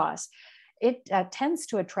across. It tends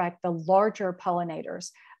to attract the larger pollinators,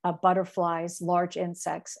 butterflies, large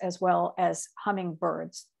insects, as well as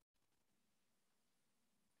hummingbirds.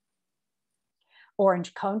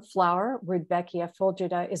 Orange coneflower, Rudbeckia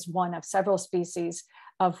fulgida, is one of several species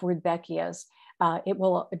of Rudbeckias. It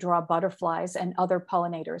will draw butterflies and other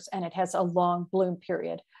pollinators, and it has a long bloom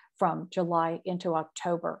period from July into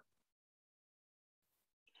October.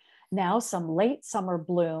 Now some late summer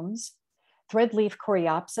blooms. Threadleaf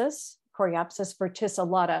coreopsis, Coreopsis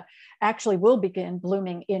verticillata, actually will begin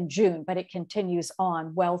blooming in June, but it continues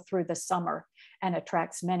on well through the summer and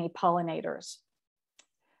attracts many pollinators.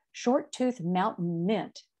 Short-toothed mountain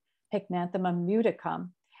mint, Pycnanthemum muticum,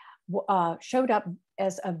 showed up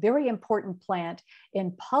as a very important plant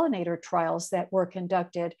in pollinator trials that were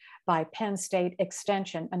conducted by Penn State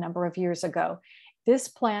Extension a number of years ago. This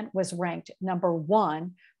plant was ranked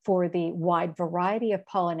 #1 for the wide variety of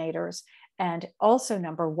pollinators and also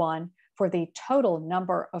 #1 for the total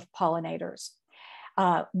number of pollinators.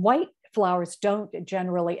 White flowers don't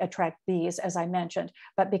generally attract bees, as I mentioned,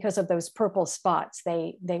 but because of those purple spots,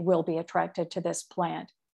 they will be attracted to this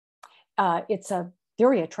plant. It's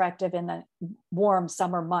very attractive in the warm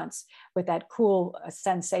summer months with that cool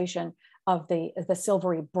sensation of the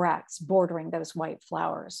silvery bracts bordering those white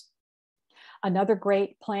flowers. Another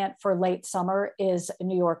great plant for late summer is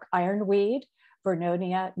New York ironweed,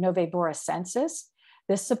 Vernonia noveboracensis.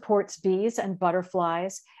 This supports bees and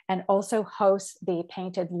butterflies and also hosts the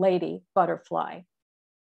painted lady butterfly.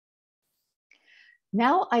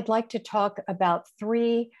 Now I'd like to talk about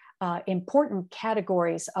 3 important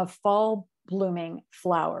categories of fall blooming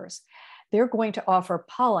flowers. They're going to offer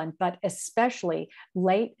pollen, but especially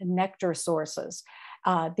late nectar sources.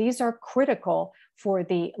 These are critical for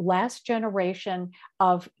the last generation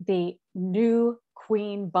of the new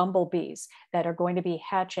queen bumblebees that are going to be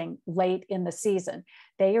hatching late in the season.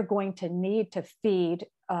 They are going to need to feed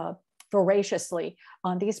voraciously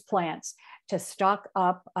on these plants to stock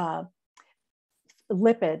up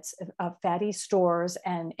lipids, fatty stores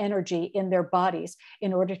and energy in their bodies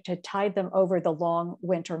in order to tide them over the long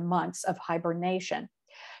winter months of hibernation.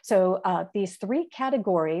 So these 3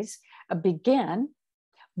 categories begin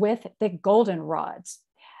with the goldenrods.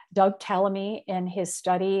 Doug Tallamy, in his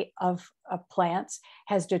study of plants,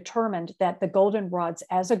 has determined that the goldenrods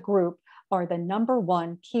as a group are the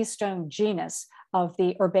 #1 keystone genus of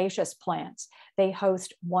the herbaceous plants. They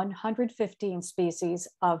host 115 species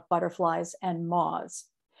of butterflies and moths.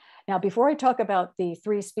 Now, before I talk about the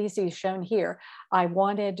 3 species shown here, I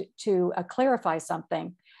wanted to clarify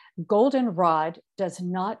something. Goldenrod does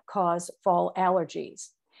not cause fall allergies.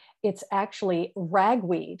 It's actually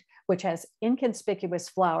ragweed, which has inconspicuous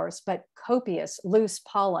flowers, but copious loose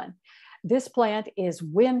pollen. This plant is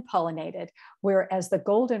wind pollinated, whereas the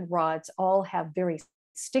goldenrods all have very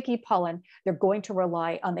sticky pollen. They're going to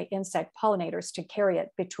rely on the insect pollinators to carry it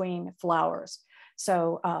between flowers.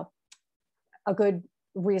 So a good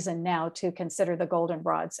reason now to consider the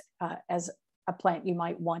goldenrods as a plant you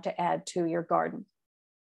might want to add to your garden.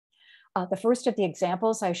 The first of the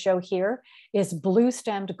examples I show here is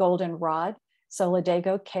blue-stemmed goldenrod,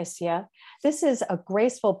 Solidago cassia. This is a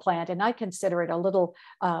graceful plant, and I consider it a little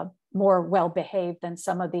more well-behaved than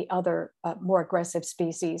some of the other more aggressive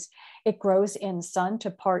species. It grows in sun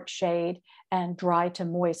to part shade and dry to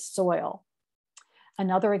moist soil.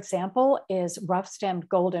 Another example is rough-stemmed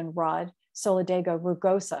goldenrod, Solidago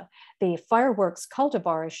rugosa. The fireworks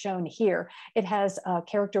cultivar is shown here. It has a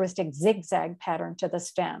characteristic zigzag pattern to the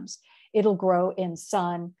stems. It'll grow in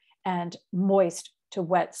sun and moist to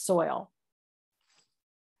wet soil.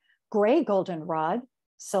 Gray goldenrod,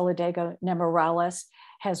 Solidago nemoralis,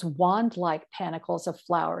 has wand-like panicles of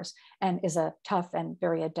flowers and is a tough and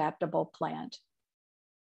very adaptable plant.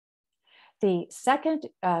 The second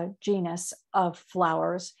genus of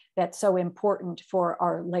flowers that's so important for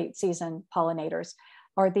our late season pollinators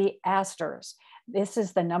are the asters. This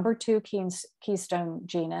is the #2 keystone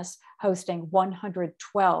genus, hosting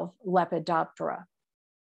 112 Lepidoptera.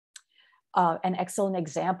 An excellent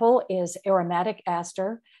example is aromatic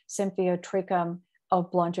aster, Symphyiotrichum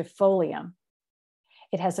oblongifolium.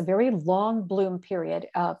 It has a very long bloom period.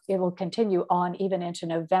 It will continue on even into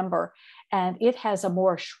November, and it has a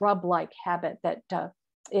more shrub-like habit that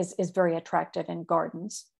is very attractive in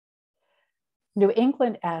gardens. New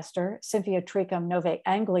England aster, Symphyiotrichum novae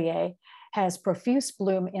Angliae, has profuse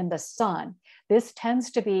bloom in the sun. This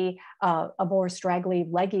tends to be a more straggly,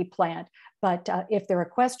 leggy plant, but if there are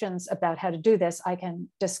questions about how to do this, I can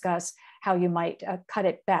discuss how you might cut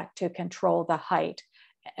it back to control the height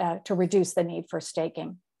to reduce the need for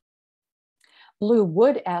staking. Blue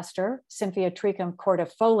wood aster, Symphyiotrichum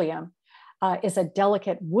cordifolium, is a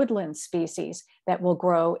delicate woodland species that will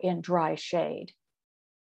grow in dry shade.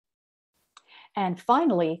 And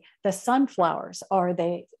finally, the sunflowers are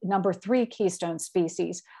the #3 keystone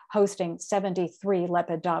species, hosting 73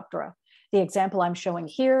 Lepidoptera. The example I'm showing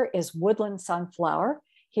here is woodland sunflower,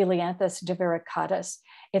 Helianthus divaricatus.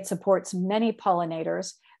 It supports many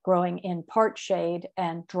pollinators, growing in part shade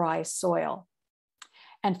and dry soil.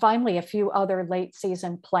 And finally, a few other late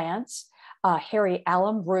season plants, hairy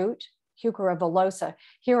alum root, Heuchera villosa.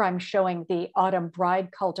 Here I'm showing the autumn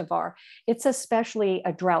bride cultivar. It's especially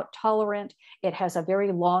a drought tolerant. It has a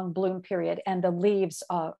very long bloom period, and the leaves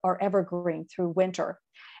are evergreen through winter.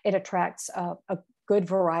 It attracts a good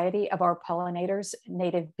variety of our pollinators,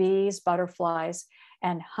 native bees, butterflies,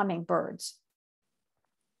 and hummingbirds.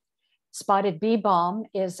 Spotted bee balm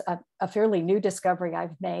is a fairly new discovery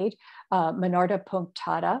I've made, Monarda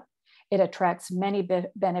punctata. It attracts many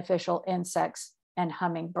beneficial insects and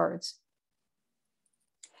hummingbirds.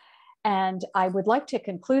 And I would like to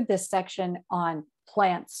conclude this section on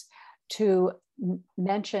plants to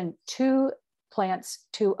mention 2 plants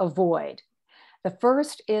to avoid. The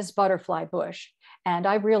first is butterfly bush, and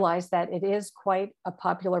I realize that it is quite a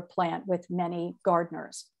popular plant with many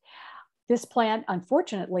gardeners. This plant,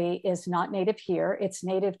 unfortunately, is not native here. It's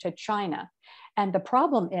native to China. And the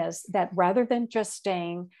problem is that rather than just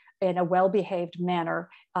staying in a well-behaved manner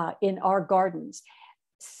in our gardens,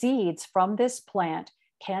 seeds from this plant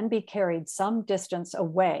can be carried some distance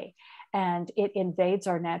away, and it invades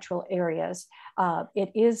our natural areas.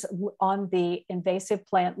 It is on the invasive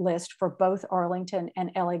plant list for both Arlington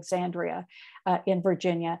and Alexandria in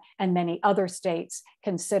Virginia, and many other states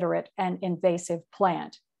consider it an invasive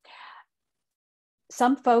plant.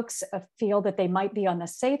 Some folks feel that they might be on the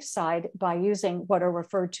safe side by using what are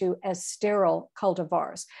referred to as sterile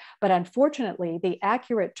cultivars. But unfortunately, the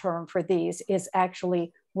accurate term for these is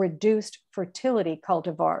actually reduced fertility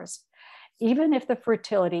cultivars. Even if the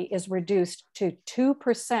fertility is reduced to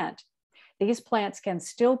 2%, these plants can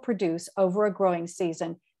still produce over a growing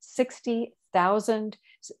season 60,000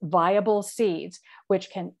 viable seeds, which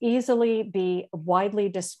can easily be widely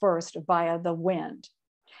dispersed via the wind.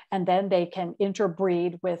 And then they can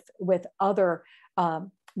interbreed with other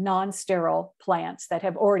non-sterile plants that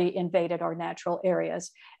have already invaded our natural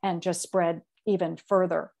areas and just spread even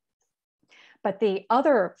further. But the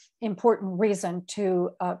other important reason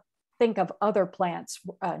to think of other plants,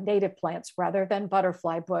 native plants, rather than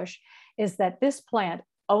butterfly bush, is that this plant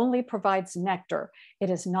only provides nectar. It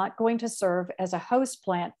is not going to serve as a host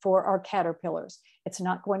plant for our caterpillars. It's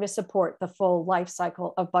not going to support the full life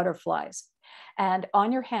cycle of butterflies. And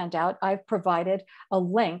on your handout, I've provided a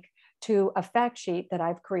link to a fact sheet that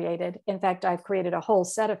I've created. In fact, I've created a whole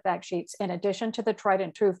set of fact sheets. In addition to the tried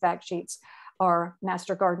and true fact sheets, our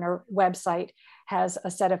Master Gardener website has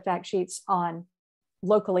a set of fact sheets on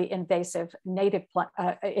locally invasive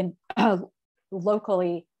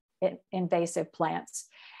locally invasive plants.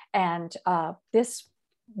 And this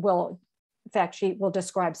fact sheet will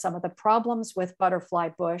describe some of the problems with butterfly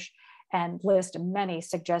bush and list many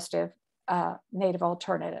suggestive native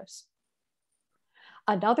alternatives.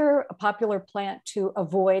 Another popular plant to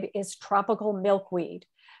avoid is tropical milkweed.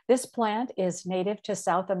 This plant is native to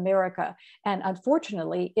South America, and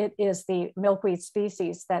unfortunately, it is the milkweed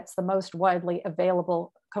species that's the most widely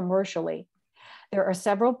available commercially. There are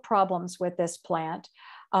several problems with this plant.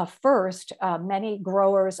 First, many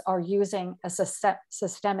growers are using a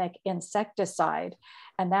systemic insecticide,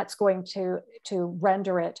 and that's going to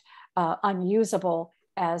render it unusable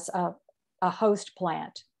as a host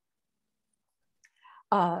plant.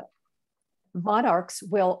 Monarchs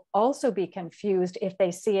will also be confused if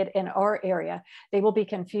they see it in our area. They will be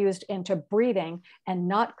confused into breeding and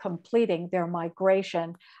not completing their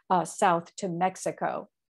migration south to Mexico.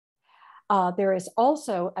 There is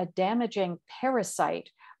also a damaging parasite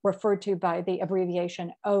referred to by the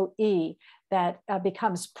abbreviation OE that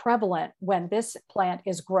becomes prevalent when this plant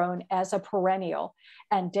is grown as a perennial,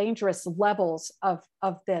 and dangerous levels of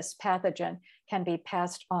this pathogen can be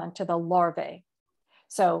passed on to the larvae.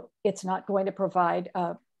 So it's not going to provide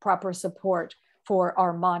proper support for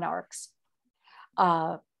our monarchs.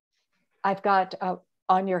 I've got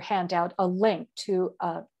on your handout a link to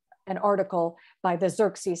an article by the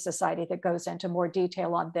Xerxes Society that goes into more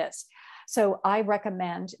detail on this. So I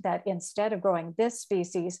recommend that instead of growing this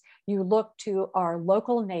species, you look to our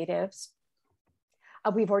local natives.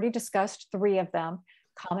 We've already discussed 3 of them: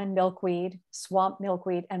 common milkweed, swamp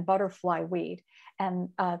milkweed, and butterfly weed. And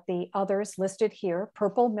the others listed here: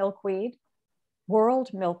 purple milkweed,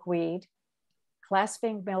 world milkweed,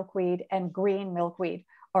 clasping milkweed, and green milkweed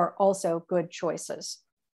are also good choices.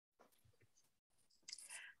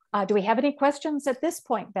 Do we have any questions at this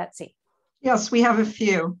point, Betsy? Yes, we have a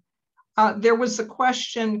few. There was a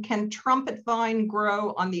question: can trumpet vine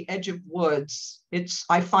grow on the edge of woods?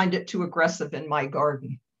 I find it too aggressive in my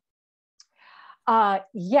garden.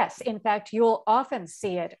 Yes, in fact, you'll often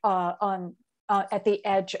see it at the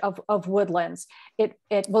edge of woodlands. It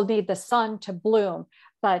will need the sun to bloom,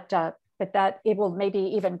 but that it will maybe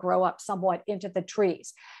even grow up somewhat into the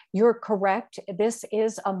trees. You're correct. This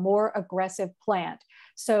is a more aggressive plant.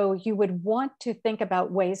 So you would want to think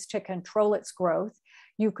about ways to control its growth.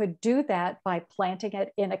 You could do that by planting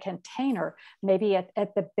it in a container, maybe at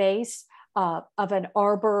the base of an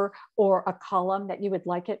arbor or a column that you would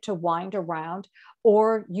like it to wind around,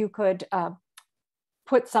 or you could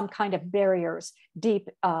put some kind of barriers deep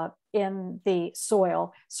in the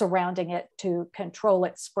soil surrounding it to control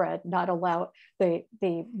its spread, not allow the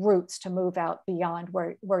roots to move out beyond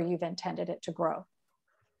where you've intended it to grow.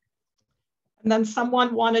 And then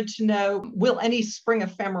someone wanted to know, will any spring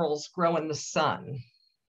ephemerals grow in the sun?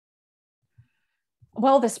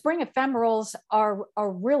 Well, the spring ephemerals are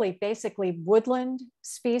really basically woodland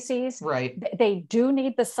species. Right. They do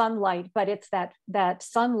need the sunlight, but it's that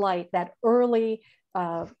sunlight, that early,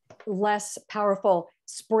 less powerful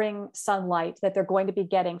spring sunlight that they're going to be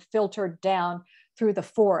getting filtered down through the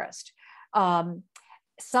forest.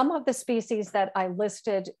 Some of the species that I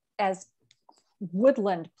listed as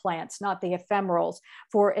woodland plants, not the ephemerals,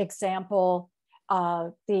 for example,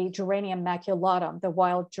 the geranium maculatum, the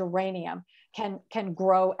wild geranium, can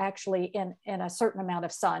grow actually in a certain amount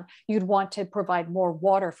of sun. You'd want to provide more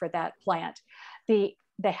water for that plant.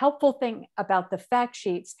 The helpful thing about the fact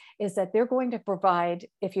sheets is that they're going to provide,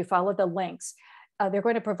 if you follow the links, they're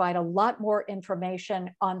going to provide a lot more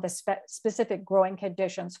information on the specific growing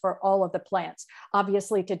conditions for all of the plants.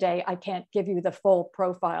 Obviously today, I can't give you the full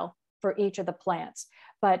profile for each of the plants,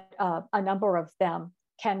 but a number of them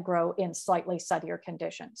can grow in slightly sunnier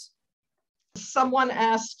conditions. Someone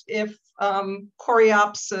asked if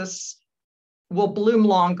Coreopsis will bloom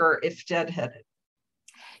longer if deadheaded.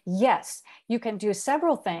 Yes, you can do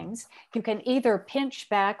several things. You can either pinch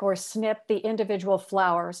back or snip the individual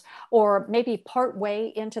flowers, or maybe part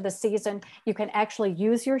way into the season, you can actually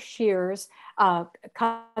use your shears,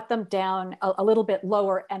 cut them down a little bit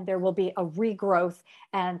lower, and there will be a regrowth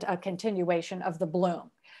and a continuation of the bloom.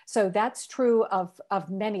 So that's true of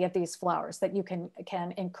many of these flowers that you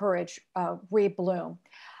can encourage rebloom.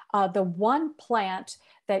 The one plant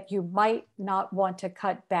that you might not want to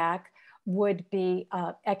cut back would be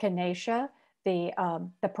echinacea,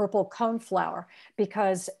 the purple coneflower,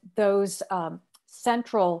 because those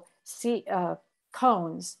central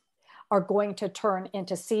cones are going to turn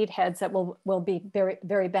into seed heads that will be very,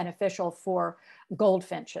 very beneficial for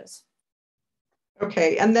goldfinches.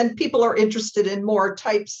 Okay, and then people are interested in more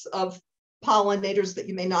types of pollinators that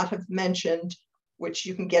you may not have mentioned, which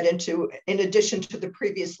you can get into in addition to the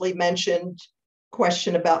previously mentioned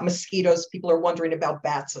question about mosquitoes. People are wondering about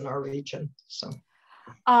bats in our region. So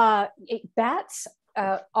bats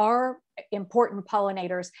are important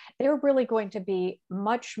pollinators. They're really going to be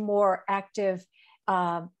much more active.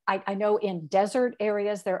 I know in desert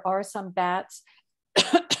areas there are some bats,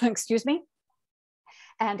 excuse me,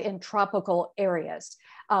 and in tropical areas,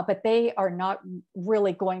 but they are not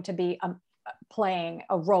really going to be playing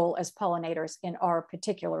a role as pollinators in our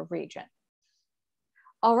particular region.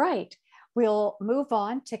 All right, we'll move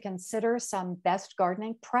on to consider some best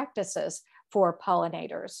gardening practices for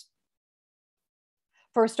pollinators.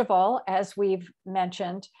 First of all, as we've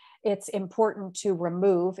mentioned, it's important to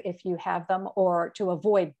remove, if you have them, or to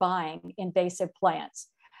avoid buying invasive plants.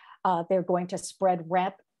 They're going to spread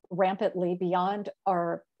rampantly beyond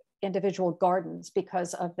our individual gardens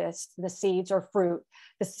because of the seeds or fruit.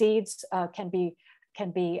 The seeds can be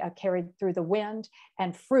carried through the wind,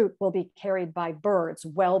 and fruit will be carried by birds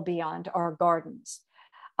well beyond our gardens.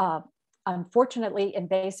 Unfortunately,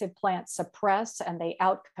 invasive plants suppress and they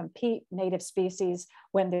outcompete native species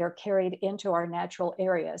when they're carried into our natural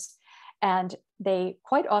areas. And they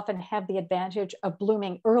quite often have the advantage of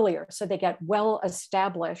blooming earlier, so they get well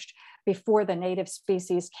established before the native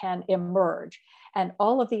species can emerge. And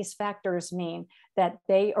all of these factors mean that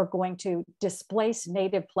they are going to displace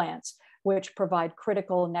native plants, which provide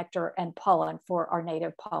critical nectar and pollen for our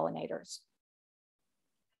native pollinators.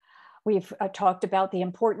 We've talked about the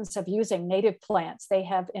importance of using native plants. They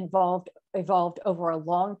have evolved over a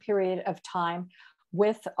long period of time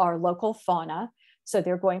with our local fauna. So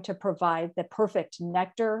they're going to provide the perfect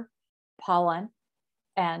nectar, pollen,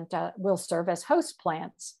 and will serve as host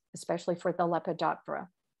plants, especially for the Lepidoptera.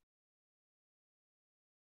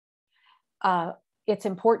 It's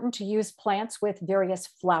important to use plants with various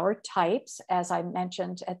flower types, as I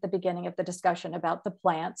mentioned at the beginning of the discussion about the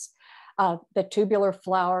plants. The tubular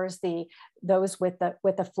flowers, those with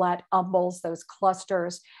the flat umbels, those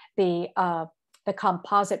clusters, the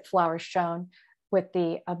composite flowers shown with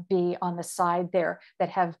the bee on the side there that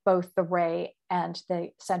have both the ray and the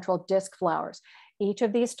central disc flowers. Each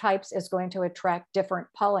of these types is going to attract different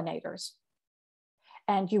pollinators.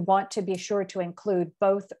 And you want to be sure to include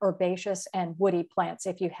both herbaceous and woody plants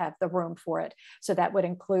if you have the room for it. So that would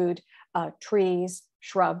include trees,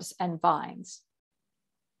 shrubs, and vines.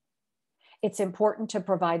 It's important to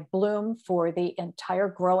provide bloom for the entire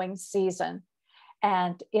growing season.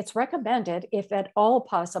 And it's recommended, if at all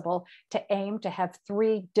possible, to aim to have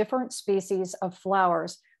 3 different species of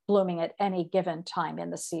flowers blooming at any given time in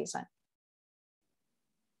the season.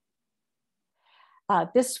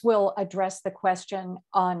 This will address the question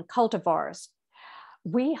on cultivars.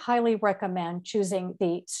 We highly recommend choosing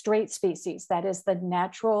the straight species, that is the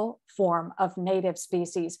natural form of native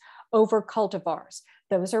species, over cultivars.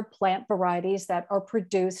 Those are plant varieties that are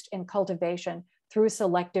produced in cultivation through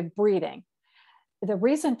selective breeding. The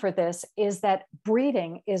reason for this is that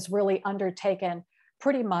breeding is really undertaken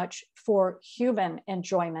pretty much for human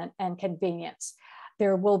enjoyment and convenience.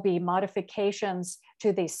 There will be modifications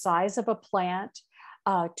to the size of a plant,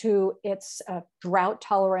 to its drought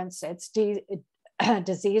tolerance, its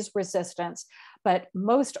disease resistance, but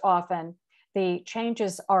most often the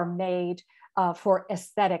changes are made for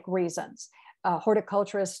aesthetic reasons.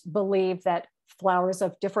 Horticulturists believe that flowers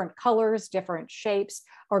of different colors, different shapes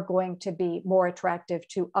are going to be more attractive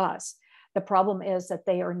to us. The problem is that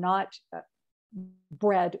they are not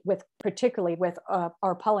bred particularly with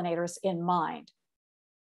our pollinators in mind.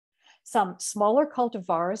 Some smaller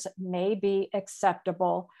cultivars may be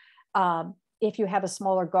acceptable. If you have a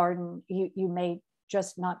smaller garden, you may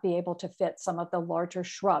just not be able to fit some of the larger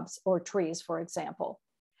shrubs or trees, for example.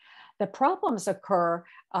 The problems occur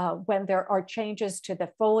when there are changes to the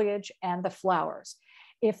foliage and the flowers.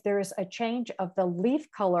 If there's a change of the leaf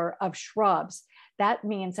color of shrubs, that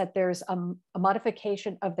means that there's a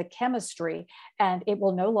modification of the chemistry and it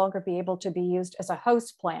will no longer be able to be used as a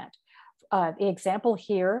host plant. The example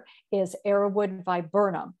here is Arrowwood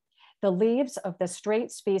viburnum. The leaves of the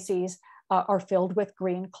straight species are filled with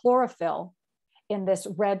green chlorophyll. In this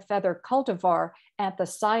red feather cultivar,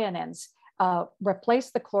 anthocyanins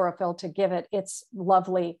replace the chlorophyll to give it its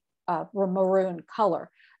lovely maroon color,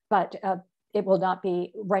 but it will not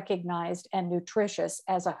be recognized and nutritious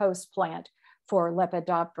as a host plant for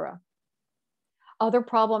Lepidoptera. Other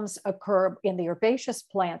problems occur in the herbaceous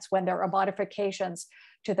plants when there are modifications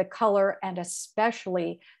to the color and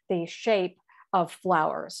especially the shape of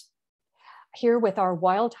flowers. Here with our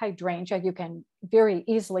wild hydrangea, you can very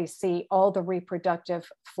easily see all the reproductive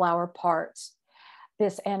flower parts.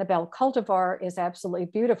 This Annabelle cultivar is absolutely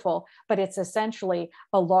beautiful, but it's essentially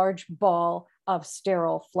a large ball of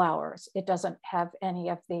sterile flowers. It doesn't have any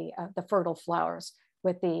of the fertile flowers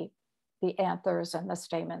with the anthers and the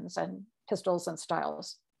stamens and pistils and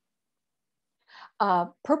styles.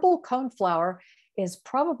 Purple coneflower is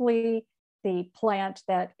probably the plant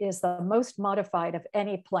that is the most modified of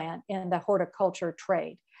any plant in the horticulture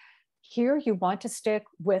trade. Here you want to stick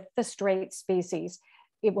with the straight species.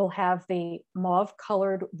 It will have the mauve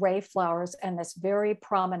colored ray flowers and this very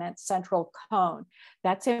prominent central cone.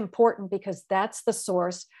 That's important because that's the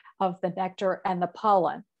source of the nectar and the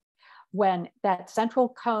pollen. When that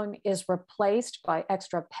central cone is replaced by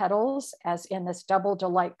extra petals, as in this Double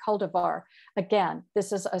Delight cultivar, again,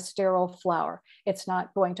 this is a sterile flower. It's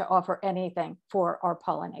not going to offer anything for our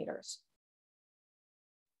pollinators.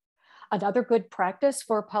 Another good practice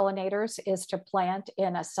for pollinators is to plant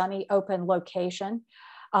in a sunny, open location.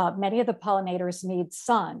 Many of the pollinators need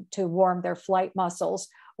sun to warm their flight muscles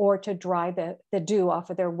or to dry the dew off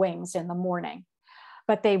of their wings in the morning.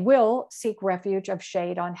 But they will seek refuge of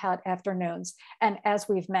shade on hot afternoons. And as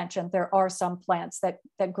we've mentioned, there are some plants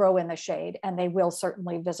that grow in the shade, and they will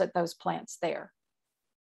certainly visit those plants there.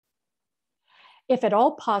 If at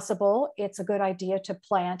all possible, it's a good idea to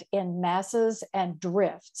plant in masses and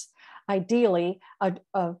drifts, ideally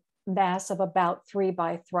a mass of about 3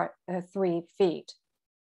 by 3 feet.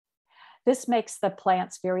 This makes the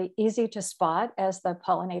plants very easy to spot as the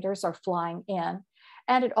pollinators are flying in.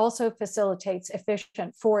 And it also facilitates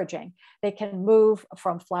efficient foraging. They can move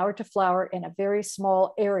from flower to flower in a very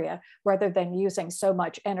small area rather than using so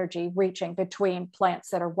much energy reaching between plants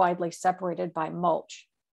that are widely separated by mulch.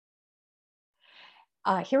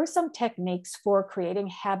 Here are some techniques for creating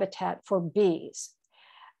habitat for bees.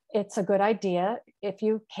 It's a good idea, if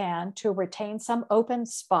you can, to retain some open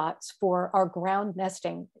spots for our ground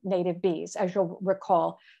nesting native bees. As you'll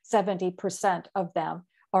recall, 70% of them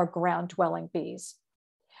are ground dwelling bees.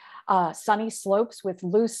 Sunny slopes with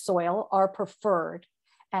loose soil are preferred.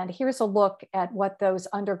 And here's a look at what those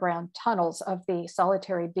underground tunnels of the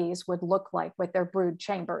solitary bees would look like with their brood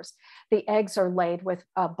chambers. The eggs are laid with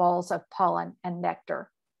balls of pollen and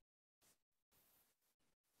nectar.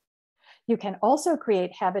 You can also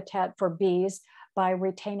create habitat for bees by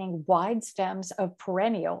retaining wide stems of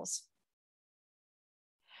perennials.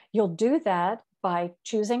 You'll do that by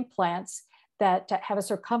choosing plants that have a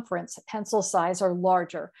circumference pencil size or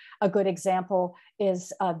larger. A good example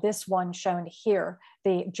is this one shown here,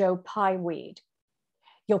 the Joe Pye weed.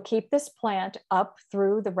 You'll keep this plant up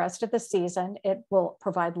through the rest of the season. It will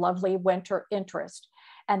provide lovely winter interest.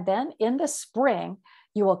 And then in the spring,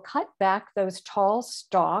 you will cut back those tall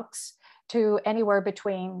stalks to anywhere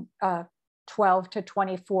between 12 to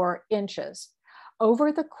 24 inches.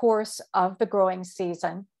 Over the course of the growing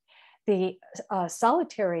season, the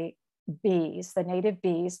solitary bees, the native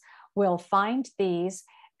bees, will find these,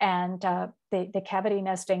 and the cavity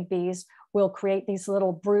nesting bees will create these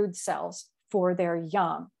little brood cells for their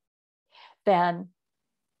young. Then,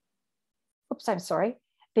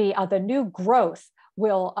 the new growth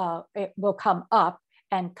will come up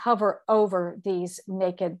and cover over these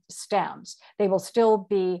naked stems. They will still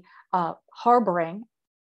be harboring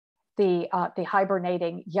the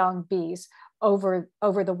hibernating young bees over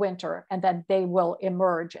the winter, and then they will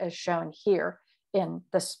emerge as shown here in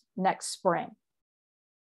this next spring.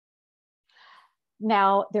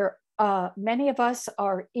 Now, many of us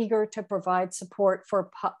are eager to provide support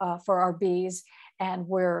for our bees, and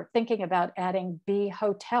we're thinking about adding bee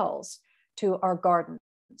hotels to our gardens.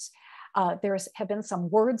 There have been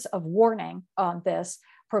some words of warning on this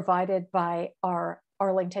provided by our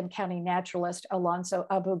Arlington County naturalist, Alonso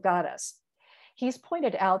Abugadas. He's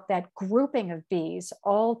pointed out that grouping of bees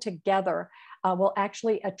all together will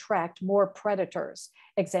actually attract more predators.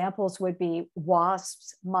 Examples would be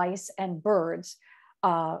wasps, mice, and birds,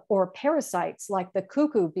 or parasites like the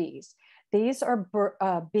cuckoo bees. These are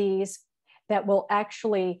bees that will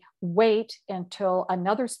actually wait until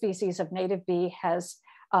another species of native bee has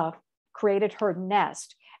created her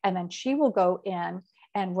nest, and then she will go in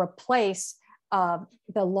and replace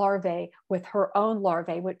the larvae with her own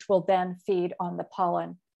larvae, which will then feed on the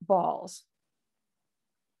pollen balls.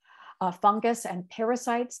 Fungus and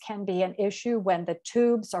parasites can be an issue when the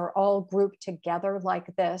tubes are all grouped together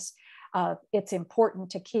like this. It's important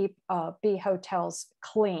to keep bee hotels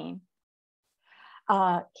clean.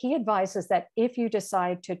 He advises that if you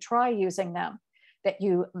decide to try using them, that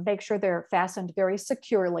you make sure they're fastened very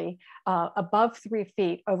securely above 3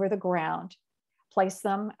 feet over the ground. Place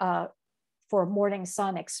them for morning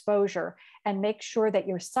sun exposure, and make sure that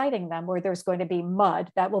you're siting them where there's going to be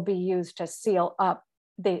mud that will be used to seal up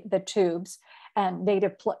the tubes, and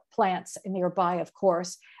native plants nearby, of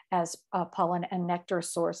course, as pollen and nectar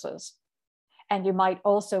sources. And you might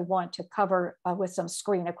also want to cover with some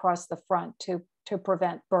screen across the front to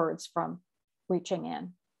prevent birds from reaching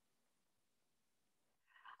in.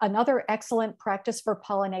 Another excellent practice for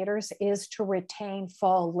pollinators is to retain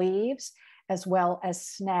fall leaves as well as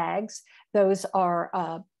snags. Those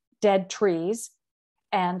are dead trees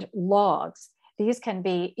and logs. These can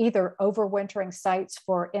be either overwintering sites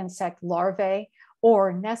for insect larvae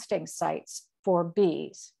or nesting sites for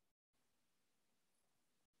bees.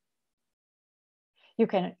 You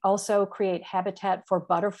can also create habitat for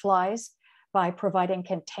butterflies by providing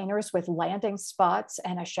containers with landing spots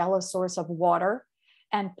and a shallow source of water,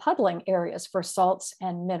 and puddling areas for salts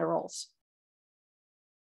and minerals.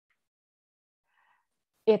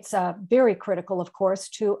 It's very critical, of course,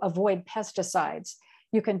 to avoid pesticides.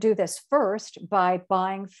 You can do this first by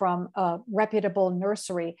buying from a reputable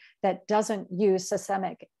nursery that doesn't use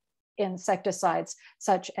systemic insecticides,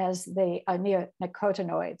 such as the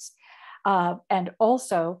neonicotinoids. And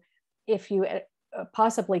also, if you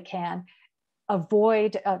possibly can,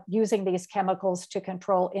 avoid using these chemicals to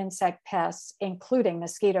control insect pests, including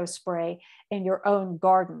mosquito spray, in your own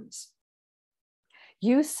gardens.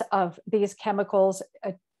 Use of these chemicals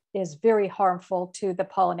is very harmful to the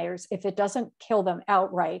pollinators. If it doesn't kill them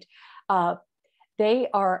outright, they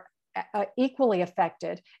are equally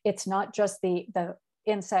affected. It's not just the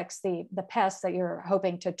insects, the pests that you're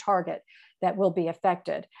hoping to target that will be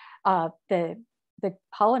affected. The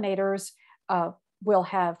pollinators will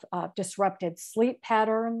have disrupted sleep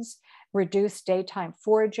patterns, reduced daytime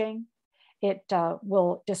foraging. It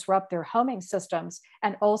will disrupt their homing systems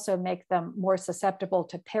and also make them more susceptible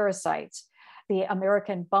to parasites. The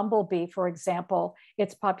American bumblebee, for example,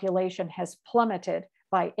 its population has plummeted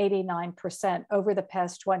by 89% over the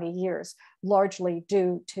past 20 years, largely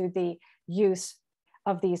due to the use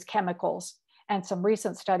of these chemicals. And some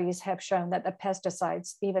recent studies have shown that the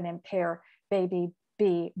pesticides even impair baby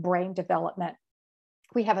bee brain development.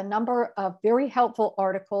 We have a number of very helpful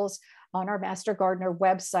articles on our Master Gardener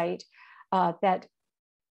website that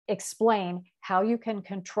explain how you can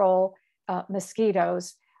control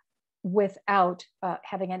mosquitoes without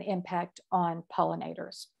having an impact on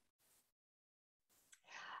pollinators.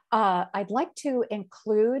 I'd like to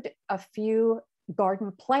include a few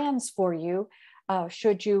garden plans for you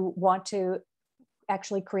should you want to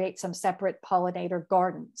actually create some separate pollinator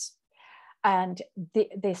gardens. And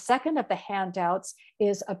the second of the handouts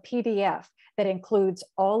is a PDF that includes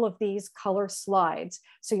all of these color slides.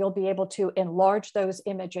 So you'll be able to enlarge those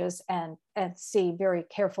images and see very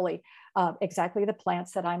carefully exactly the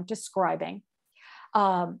plants that I'm describing.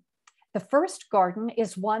 The first garden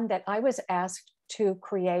is one that I was asked to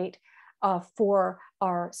create for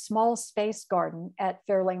our small space garden at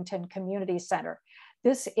Fairlington Community Center.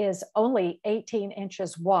 This is only 18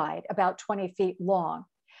 inches wide, about 20 feet long.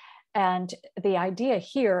 And the idea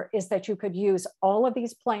here is that you could use all of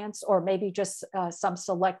these plants or maybe just some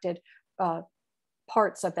selected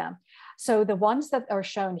parts of them. So the ones that are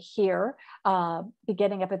shown here,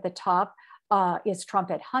 beginning up at the top, is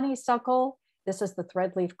trumpet honeysuckle. This is the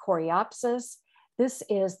threadleaf coreopsis. This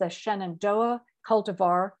is the Shenandoah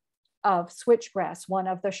cultivar of switchgrass, one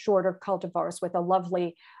of the shorter cultivars with a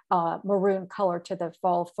lovely maroon color to the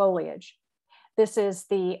fall foliage. This is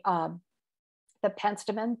the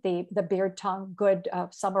penstemon, the beard tongue, good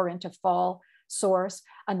summer into fall source,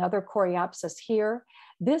 another coreopsis here.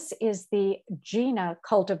 This is the Gina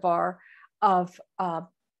cultivar of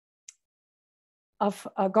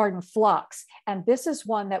garden phlox. And this is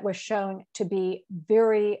one that was shown to be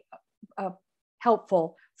very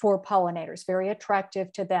helpful for pollinators, very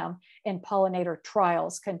attractive to them in pollinator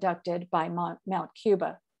trials conducted by Mount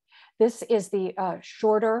Cuba. This is the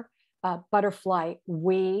shorter butterfly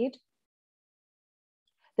weed.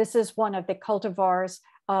 This is one of the cultivars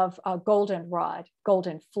of goldenrod,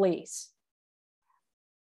 golden fleece.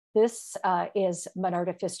 This is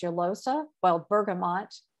Monarda fistulosa, wild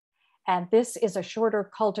bergamot. And this is a shorter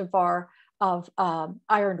cultivar of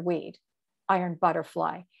ironweed, iron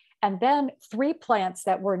butterfly. And then three plants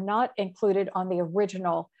that were not included on the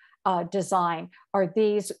original design are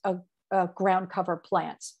these ground cover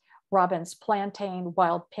plants, Robin's plantain,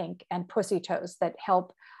 wild pink, and pussy toes that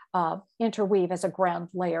help interweave as a ground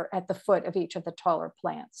layer at the foot of each of the taller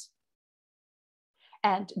plants.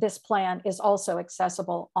 And this plan is also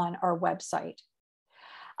accessible on our website.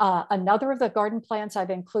 Another of the garden plants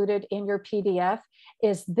I've included in your PDF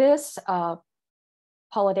is this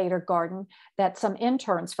pollinator garden that some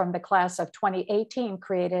interns from the class of 2018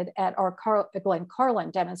 created at our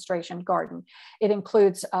Glencarlyn demonstration garden. It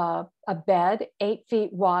includes a bed 8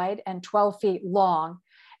 feet wide and 12 feet long,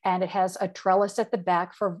 and it has a trellis at the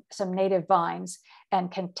back for some native vines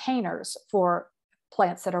and containers for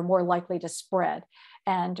plants that are more likely to spread.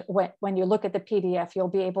 And when you look at the PDF, you'll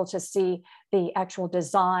be able to see the actual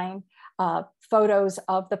design, photos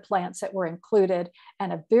of the plants that were included,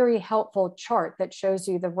 and a very helpful chart that shows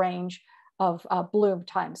you the range of bloom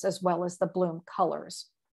times as well as the bloom colors.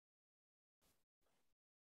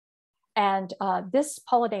 And this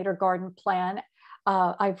pollinator garden plan,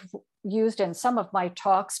 I've used in some of my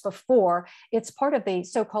talks before. It's part of the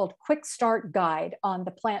so-called Quick Start Guide on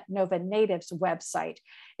the Plant Nova Natives website.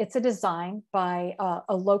 It's a design by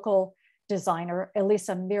a local designer,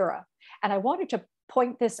 Elisa Mira. And I wanted to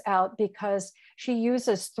point this out because she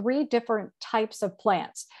uses 3 different types of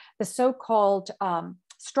plants, the so-called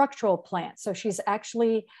structural plants. So she's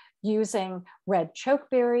actually using red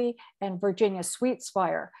chokeberry and Virginia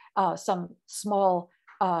sweetspire, some small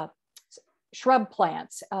shrub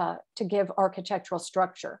plants to give architectural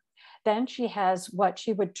structure. Then she has what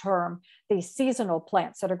she would term the seasonal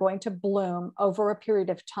plants that are going to bloom over a period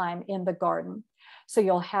of time in the garden. So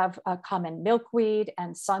you'll have a common milkweed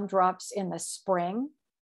and sundrops in the spring,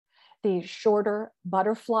 the shorter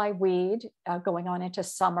butterfly weed going on into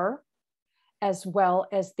summer, as well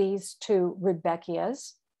as these 2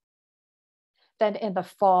 rudbeckias. Then in the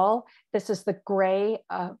fall, this is the gray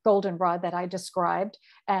goldenrod that I described,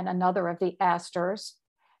 and another of the asters.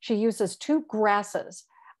 She uses 2 grasses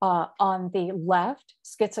on the left,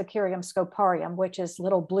 Schizocherium scoparium, which is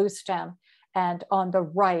little blue stem, and on the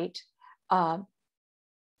right,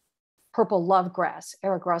 purple lovegrass,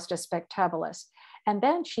 Eragrosta spectabilis. And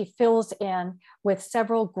then she fills in with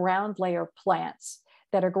several ground layer plants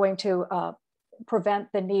that are going to prevent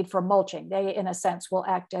the need for mulching. They, in a sense, will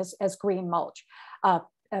act as green mulch.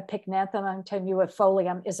 Pycnanthemum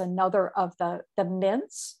tenuifolium is another of the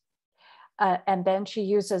mints. And then she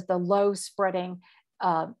uses the low spreading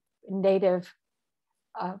native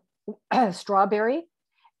strawberry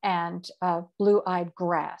and blue-eyed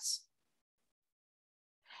grass.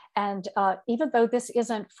 And even though this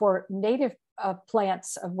isn't for native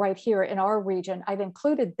plants right here in our region, I've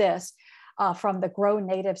included this from the Grow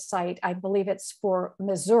Native site. I believe it's for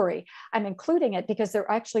Missouri. I'm including it because there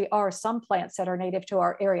actually are some plants that are native to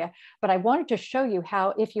our area, but I wanted to show you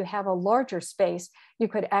how, if you have a larger space, you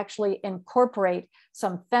could actually incorporate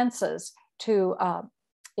some fences to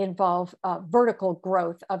involve vertical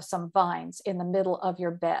growth of some vines in the middle of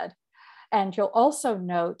your bed. And you'll also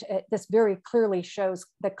note, this very clearly shows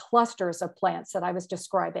the clusters of plants that I was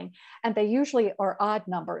describing, and they usually are odd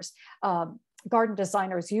numbers. Garden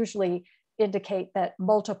designers usually indicate that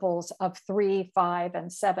multiples of 3, 5,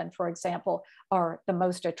 and 7, for example, are the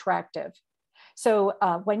most attractive. So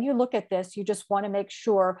when you look at this, you just want to make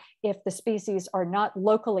sure if the species are not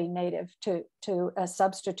locally native to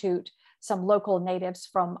substitute some local natives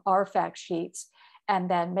from our fact sheets, and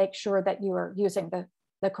then make sure that you are using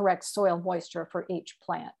the correct soil moisture for each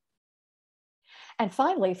plant. And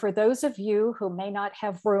finally, for those of you who may not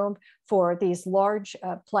have room for these large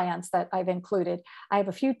plants that I've included, I have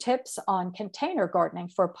a few tips on container gardening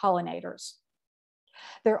for pollinators.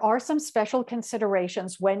 There are some special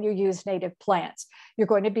considerations when you use native plants. You're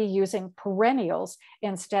going to be using perennials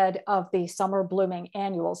instead of the summer blooming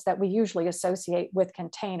annuals that we usually associate with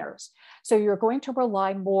containers. So you're going to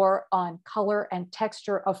rely more on color and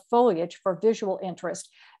texture of foliage for visual interest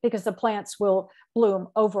because the plants will bloom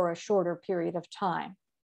over a shorter period of time.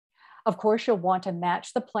 Of course, you'll want to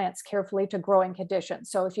match the plants carefully to growing conditions.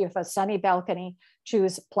 So if you have a sunny balcony,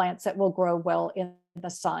 choose plants that will grow well in the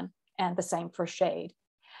sun, and the same for shade.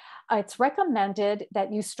 It's recommended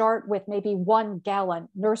that you start with maybe 1-gallon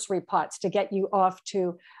nursery pots to get you off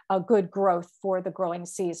to a good growth for the growing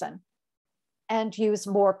season, and use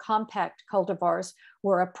more compact cultivars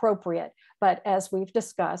where appropriate, but as we've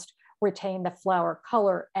discussed, retain the flower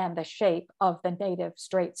color and the shape of the native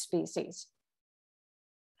straight species.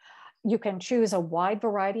 You can choose a wide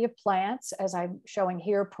variety of plants, as I'm showing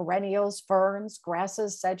here: perennials, ferns,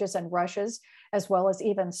 grasses, sedges, and rushes, as well as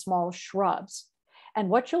even small shrubs. And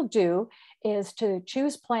what you'll do is to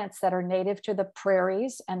choose plants that are native to the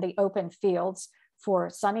prairies and the open fields for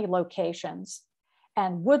sunny locations,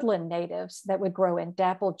 and woodland natives that would grow in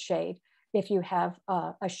dappled shade if you have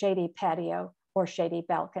a shady patio or shady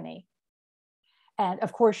balcony. And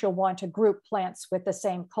of course, you'll want to group plants with the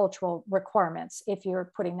same cultural requirements if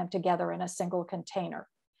you're putting them together in a single container.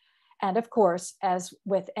 And of course, as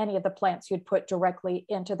with any of the plants you'd put directly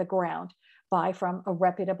into the ground, buy from a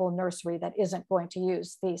reputable nursery that isn't going to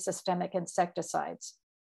use the systemic insecticides.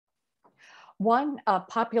 One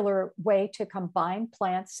popular way to combine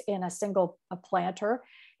plants in a single planter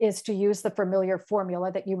is to use the familiar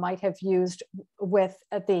formula that you might have used with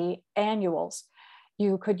the annuals.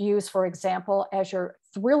 You could use, for example, as your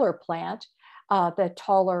thriller plant, the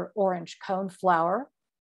taller orange coneflower.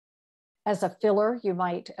 As a filler, you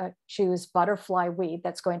might choose butterfly weed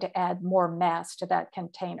that's going to add more mass to that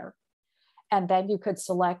container. And then you could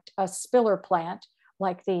select a spiller plant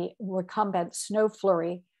like the recumbent snow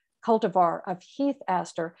flurry cultivar of heath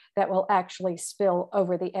aster that will actually spill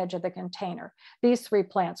over the edge of the container. These three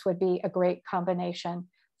plants would be a great combination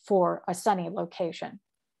for a sunny location.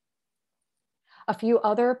 A few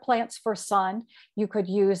other plants for sun, you could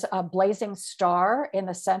use a blazing star in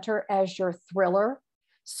the center as your thriller,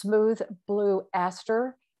 smooth blue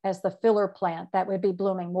aster as the filler plant that would be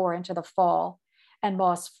blooming more into the fall, and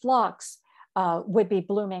moss phlox would be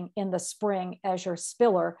blooming in the spring as your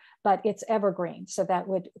spiller, but it's evergreen, so that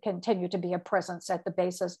would continue to be a presence at the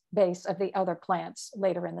base of the other plants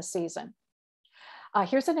later in the season.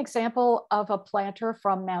 Here's an example of a planter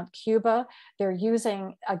from Mount Cuba. They're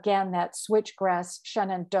using, again, that switchgrass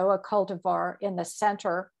Shenandoah cultivar in the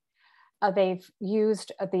center. They've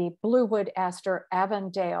used the bluewood aster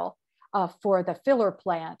Avondale for the filler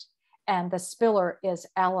plant, and the spiller is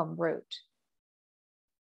alum root.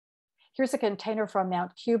 Here's a container from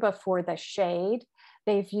Mount Cuba for the shade.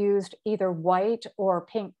 They've used either white or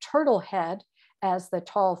pink turtle head as the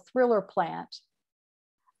tall thriller plant,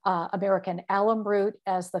 American alum root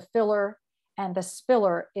as the filler, and the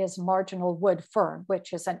spiller is marginal wood fern,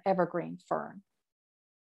 which is an evergreen fern.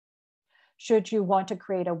 Should you want to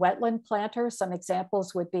create a wetland planter, some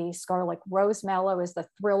examples would be scarlet rose mallow as the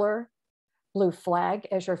thriller, blue flag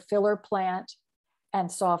as your filler plant,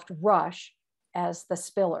 and soft rush as the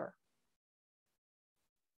spiller.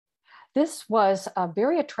 This was a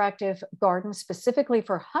very attractive garden specifically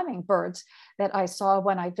for hummingbirds that I saw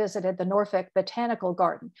when I visited the Norfolk Botanical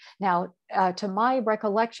Garden. Now, to my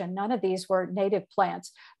recollection, none of these were native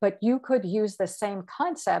plants, but you could use the same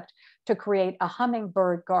concept to create a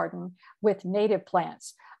hummingbird garden with native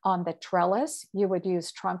plants. On the trellis, you would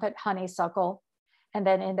use trumpet honeysuckle, and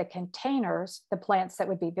then in the containers, the plants that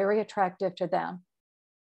would be very attractive to them: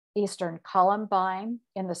 Eastern columbine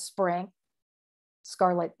in the spring,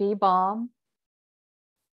 scarlet bee balm,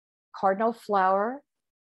 cardinal flower,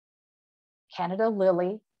 Canada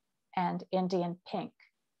lily, and Indian pink.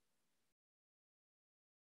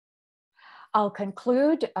 I'll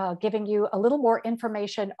conclude giving you a little more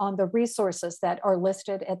information on the resources that are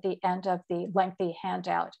listed at the end of the lengthy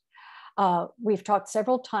handout. We've talked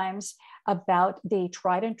several times about the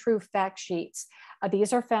tried and true fact sheets.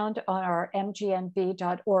 These are found on our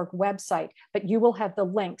mgnv.org website, but you will have the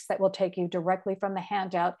links that will take you directly from the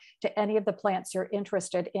handout to any of the plants you're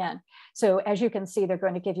interested in. So as you can see, they're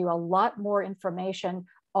going to give you a lot more information,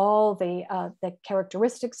 all the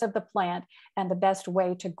characteristics of the plant and the best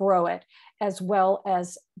way to grow it, as well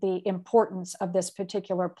as the importance of this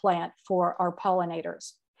particular plant for our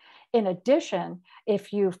pollinators. In addition,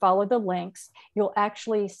 if you follow the links, you'll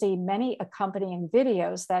actually see many accompanying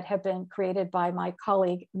videos that have been created by my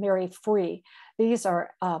colleague, Mary Free. These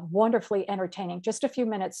are wonderfully entertaining, just a few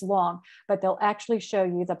minutes long, but they'll actually show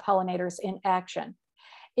you the pollinators in action.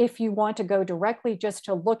 If you want to go directly just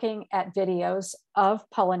to looking at videos of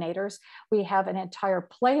pollinators, we have an entire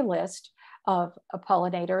playlist of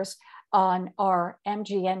pollinators on our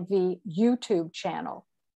MGNV YouTube channel.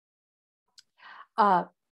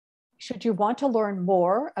 Should you want to learn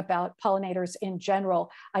more about pollinators in general,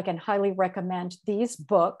 I can highly recommend these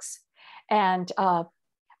books. And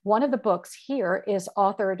one of the books here is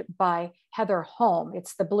authored by Heather Holm.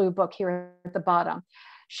 It's the blue book here at the bottom.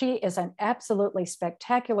 She is an absolutely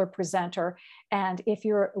spectacular presenter. And if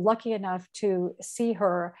you're lucky enough to see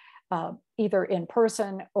her either in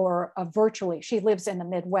person or virtually, she lives in the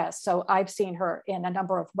Midwest. So I've seen her in a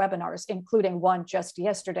number of webinars, including one just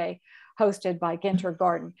yesterday hosted by Ginter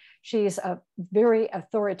Garden. She's very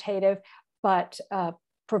authoritative, but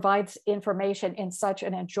provides information in such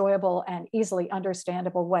an enjoyable and easily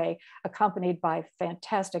understandable way, accompanied by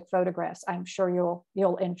fantastic photographs. I'm sure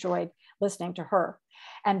you'll enjoy listening to her.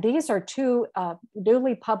 And these are two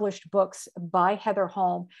newly published books by Heather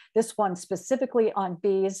Holm, this one specifically on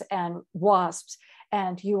bees and wasps,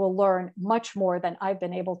 and you will learn much more than I've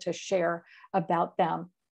been able to share about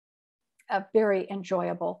them. Very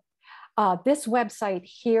enjoyable. This website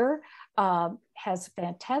here has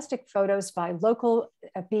fantastic photos by local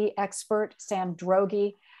bee expert Sam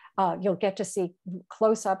Droege. You'll get to see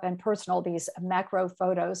close up and personal these macro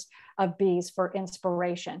photos of bees for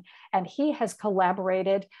inspiration. And he has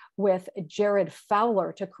collaborated with Jared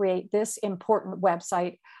Fowler to create this important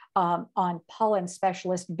website on pollen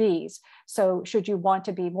specialist bees. So should you want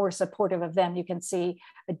to be more supportive of them, you can see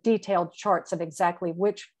detailed charts of exactly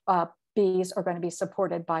which bees are going to be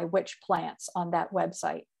supported by which plants on that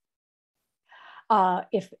website.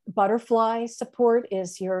 If butterfly support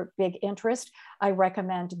is your big interest, I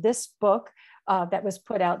recommend this book that was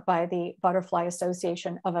put out by the Butterfly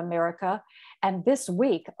Association of America. And this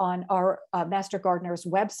week on our Master Gardeners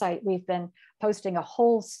website, we've been posting a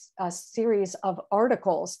whole series of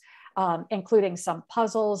articles, including some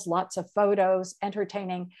puzzles, lots of photos,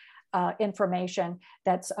 entertaining information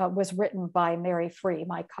that was written by Mary Free,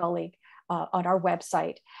 my colleague, on our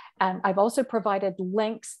website. And I've also provided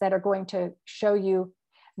links that are going to show you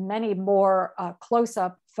many more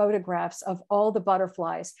close-up photographs of all the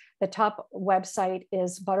butterflies. The top website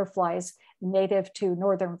is Butterflies Native to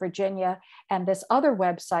Northern Virginia. And this other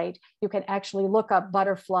website, you can actually look up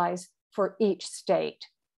butterflies for each state.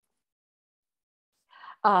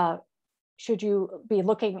 Should you be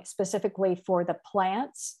looking specifically for the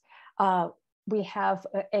plants, we have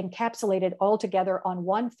encapsulated all together on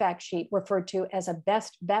one fact sheet referred to as a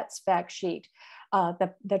best bets fact sheet,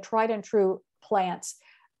 the tried and true plants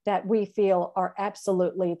that we feel are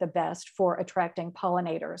absolutely the best for attracting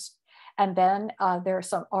pollinators. And then there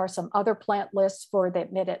are some other plant lists for the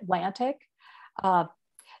mid-Atlantic.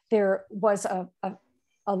 There was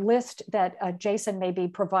a list that Jason may be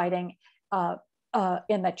providing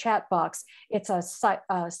in the chat box. It's a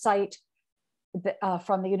site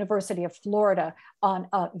from the University of Florida on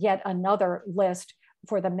yet another list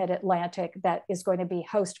for the mid-Atlantic that is going to be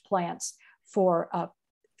host plants for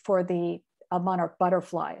the monarch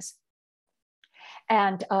butterflies.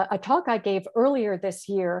 And a talk I gave earlier this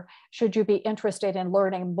year, should you be interested in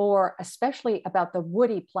learning more, especially about the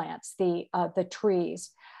woody plants, the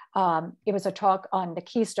trees. It was a talk on the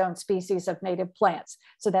keystone species of native plants.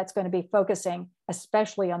 So that's going to be focusing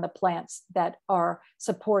especially on the plants that are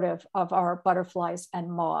supportive of our butterflies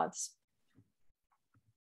and moths.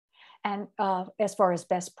 And as far as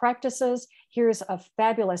best practices, here's a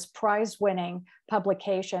fabulous prize-winning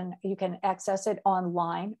publication. You can access it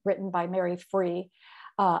online, written by Mary Free.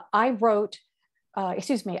 I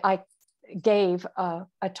gave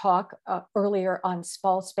a talk earlier on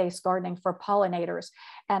small space gardening for pollinators,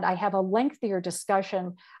 and I have a lengthier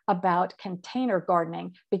discussion about container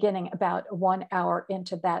gardening beginning about 1 hour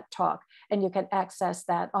into that talk, and you can access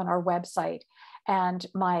that on our website. And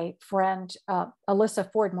my friend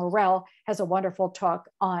Alyssa Ford Morell has a wonderful talk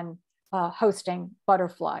on hosting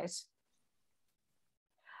butterflies.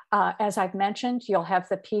 As I've mentioned, you'll have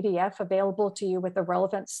the PDF available to you with the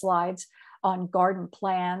relevant slides on garden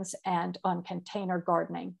plans and on container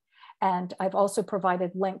gardening. And I've also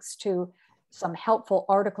provided links to some helpful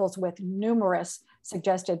articles with numerous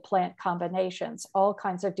suggested plant combinations, all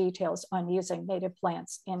kinds of details on using native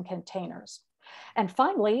plants in containers. And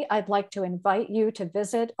finally, I'd like to invite you to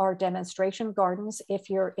visit our demonstration gardens if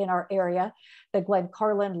you're in our area. The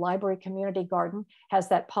Glencarlyn Library Community Garden has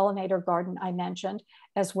that pollinator garden I mentioned,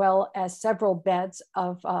 as well as several beds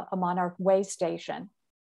of a monarch way station.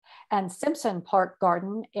 And Simpson Park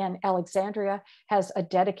Garden in Alexandria has a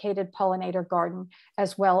dedicated pollinator garden,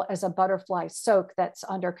 as well as a butterfly soak that's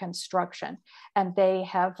under construction. And they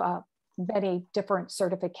have many different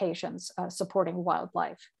certifications supporting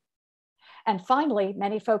wildlife. And finally,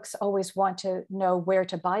 many folks always want to know where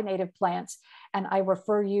to buy native plants, and I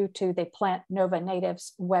refer you to the Plant Nova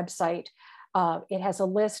Natives website. It has a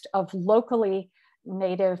list of locally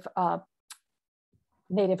native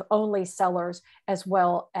only sellers, as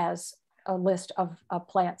well as a list of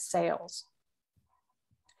plant sales.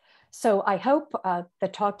 So I hope the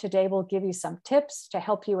talk today will give you some tips to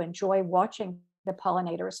help you enjoy watching the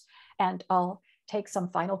pollinators, and I'll take some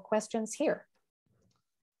final questions here.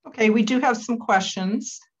 Okay, we do have some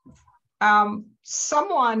questions.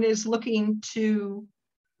 Someone is looking to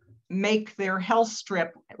make their health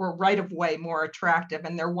strip or right-of-way more attractive,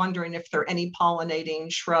 and they're wondering if there are any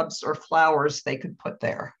pollinating shrubs or flowers they could put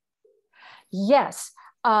there. Yes.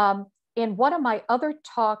 In one of my other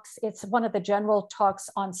talks, it's one of the general talks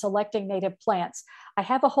on selecting native plants. I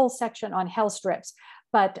have a whole section on health strips,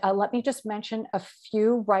 but let me just mention a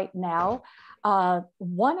few right now.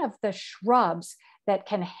 One of the shrubs that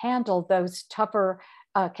can handle those tougher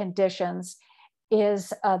conditions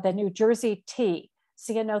is the New Jersey tea,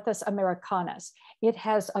 Ceanothus americanus. It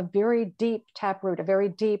has a very deep taproot, a very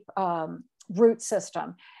deep root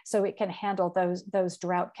system, so it can handle those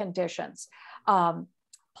drought conditions.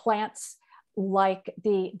 Plants like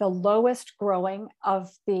the lowest growing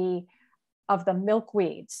of the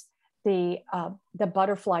milkweeds, the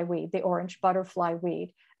butterfly weed, the orange butterfly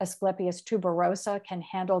weed, Asclepias tuberosa, can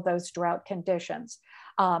handle those drought conditions.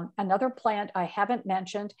 Another plant I haven't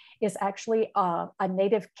mentioned is actually a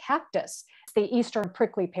native cactus, the eastern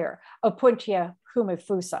prickly pear, Opuntia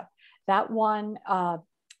humifusa. That one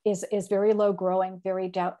is very low growing, very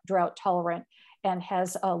drought tolerant, and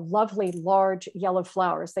has lovely large yellow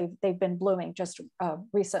flowers. They've been blooming just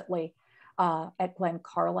recently at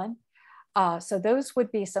Glencarlyn. So those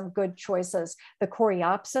would be some good choices. The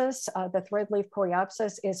coreopsis, the threadleaf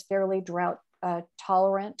coreopsis, is fairly drought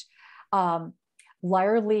tolerant.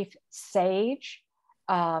 Lyre-leaf sage,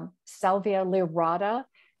 Salvia lyrata,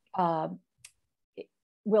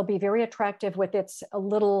 will be very attractive with its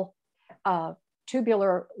little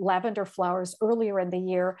tubular lavender flowers earlier in the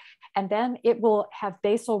year. And then it will have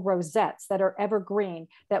basal rosettes that are evergreen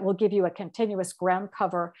that will give you a continuous ground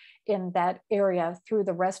cover in that area through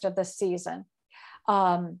the rest of the season.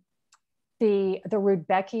 The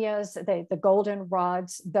rudbeckias, the golden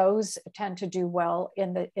rods, those tend to do well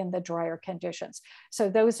in the drier conditions. So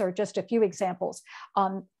those are just a few examples.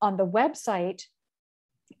 On the website,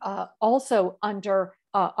 also under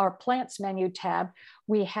our plants menu tab,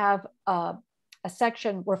 we have a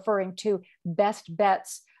section referring to best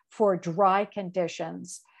bets for dry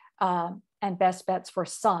conditions and best bets for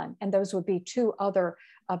sun. And those would be two other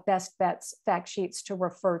best bets fact sheets to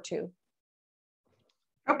refer to.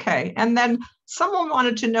 Okay, and then someone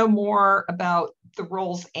wanted to know more about the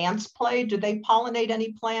roles ants play. Do they pollinate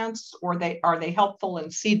any plants, or are they helpful in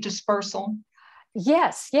seed dispersal?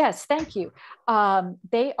 Yes, thank you.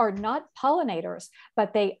 They are not pollinators,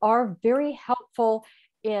 but they are very helpful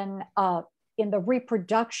in the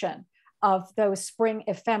reproduction of those spring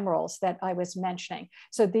ephemerals that I was mentioning.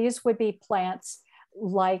 So these would be plants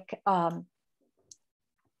like the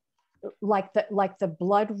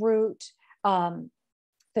bloodroot,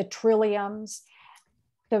 the trilliums.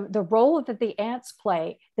 The role that the ants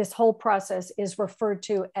play, this whole process is referred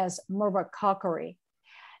to as myrmecockery.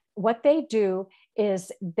 What they do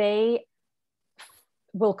is they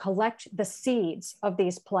will collect the seeds of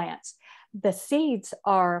these plants. The seeds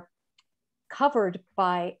are covered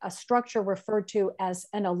by a structure referred to as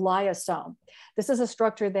an elaiosome. This is a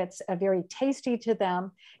structure that's very tasty to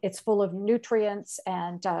them. It's full of nutrients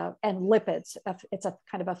and lipids. It's a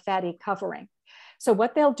kind of a fatty covering. So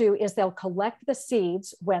what they'll do is they'll collect the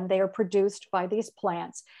seeds when they are produced by these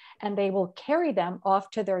plants, and they will carry them off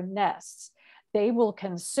to their nests. They will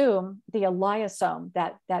consume the elaiosome,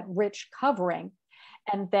 that rich covering,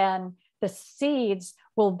 and then the seeds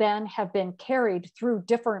will then have been carried through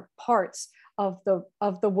different parts of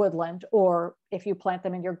the woodland, or if you plant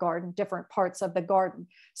them in your garden, different parts of the garden.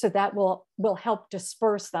 So that will help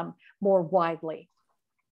disperse them more widely.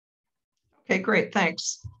 Okay, great,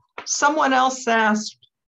 thanks. Someone else asked,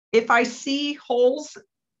 if I see holes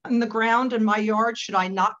in the ground in my yard, should I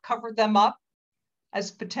not cover them up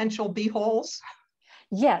as potential bee holes?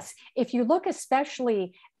 Yes, if you look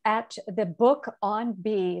especially at the book on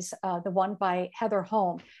bees, the one by Heather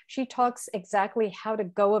Holm, she talks exactly how to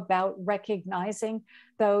go about recognizing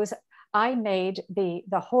those. I made the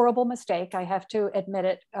horrible mistake, I have to admit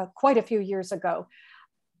it, quite a few years ago.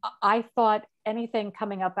 I thought anything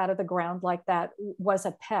coming up out of the ground like that was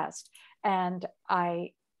a pest, and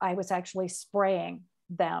I was actually spraying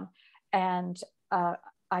them, and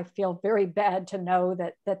I feel very bad to know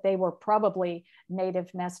that they were probably native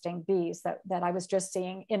nesting bees that I was just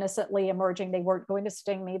seeing innocently emerging. They weren't going to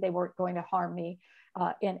sting me. They weren't going to harm me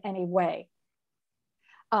in any way.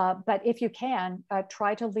 But if you can,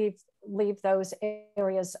 try to leave those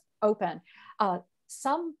areas open.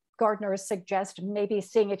 Some gardeners suggest maybe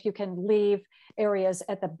seeing if you can leave areas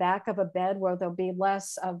at the back of a bed where they'll be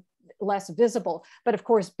less visible. But of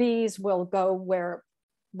course, bees will go where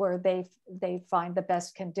they find the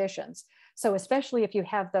best conditions. So especially if you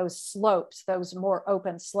have those slopes, those more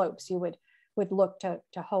open slopes, you would look to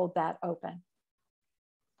hold that open.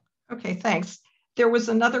 Okay, thanks. There was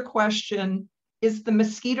another question. Is the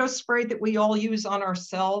mosquito spray that we all use on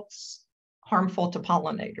ourselves harmful to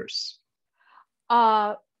pollinators?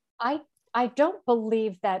 I don't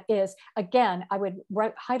believe that is. Again, I would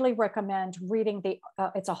highly recommend reading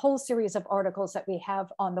it's a whole series of articles that we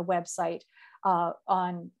have on the website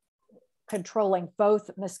on controlling both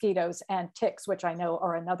mosquitoes and ticks, which I know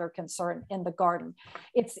are another concern in the garden.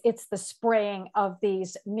 It's the spraying of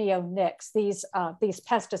these neonics, these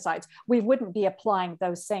pesticides. We wouldn't be applying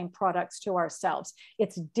those same products to ourselves.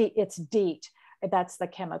 It's DEET. That's the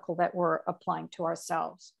chemical that we're applying to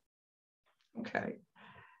ourselves. Okay.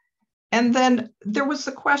 And then there was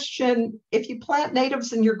a question, if you plant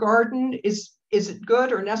natives in your garden, is it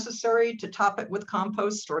good or necessary to top it with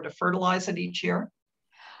compost or to fertilize it each year?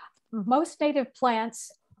 Most native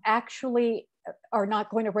plants actually are not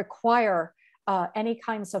going to require any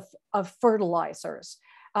kinds of fertilizers,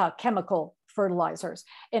 chemical fertilizers.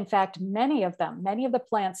 In fact, many of the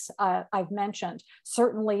plants I've mentioned,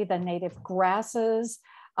 certainly the native grasses,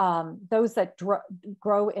 those that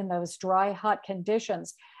grow in those dry, hot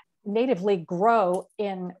conditions, natively grow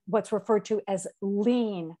in what's referred to as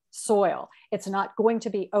lean soil. It's not going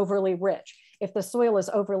to be overly rich. If the soil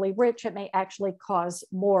is overly rich, it may actually cause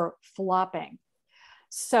more flopping.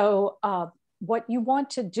 So what you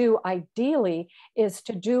want to do ideally is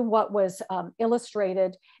to do what was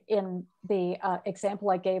illustrated in the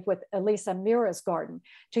example I gave with Elisa Mira's garden,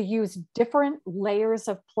 to use different layers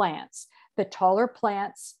of plants, the taller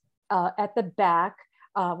plants at the back,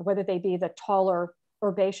 whether they be the taller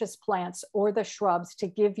herbaceous plants or the shrubs, to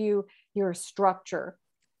give you your structure.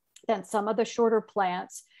 Then some of the shorter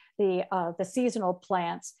plants, the seasonal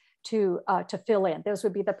plants to fill in. Those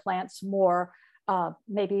would be the plants more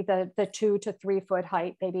maybe the 2 to 3 foot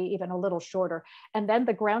height, maybe even a little shorter. And then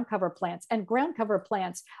the ground cover plants. And ground cover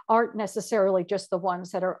plants aren't necessarily just the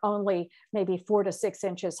ones that are only maybe 4 to 6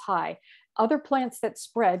 inches high. Other plants that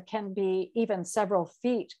spread can be even several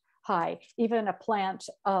feet high. Even a plant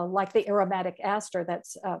like the aromatic aster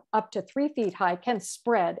that's up to 3 feet high can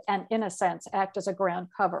spread and, in a sense, act as a ground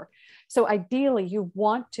cover. So ideally, you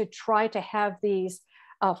want to try to have these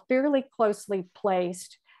fairly closely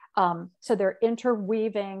placed, so they're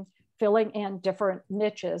interweaving, filling in different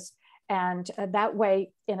niches. And that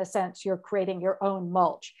way, in a sense, you're creating your own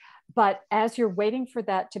mulch. But as you're waiting for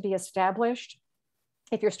that to be established,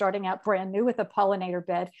 if you're starting out brand new with a pollinator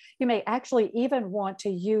bed, you may actually even want to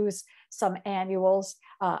use some annuals.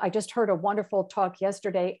 I just heard a wonderful talk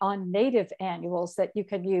yesterday on native annuals that you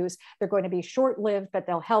can use. They're going to be short-lived, but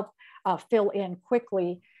they'll help fill in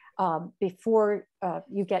quickly before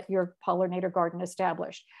you get your pollinator garden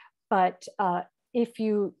established. But if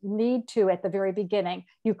you need to at the very beginning,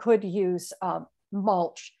 you could use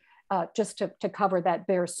mulch just to cover that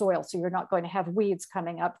bare soil, so you're not going to have weeds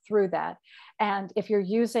coming up through that. And if you're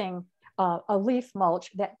using a leaf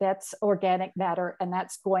mulch, that's organic matter, and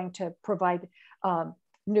that's going to provide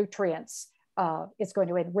nutrients. It's going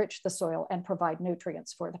to enrich the soil and provide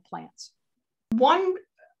nutrients for the plants. One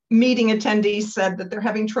meeting attendee said that they're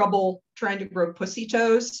having trouble trying to grow pussy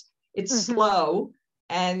toes. It's slow.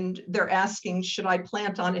 And they're asking, should I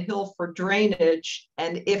plant on a hill for drainage?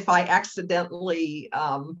 And if I accidentally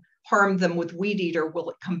harm them with weed eater, will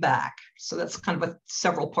it come back? So that's kind of a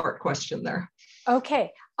several part question there.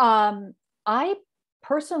 Okay. I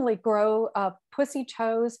personally grow pussy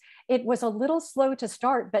toes. It was a little slow to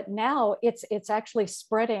start, but now it's actually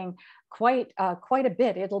spreading quite a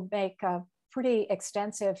bit. It'll make pretty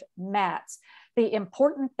extensive mats. The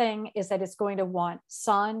important thing is that it's going to want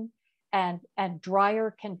sun and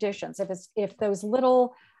drier conditions. If those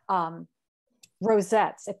little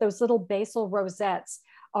rosettes, if those little basal rosettes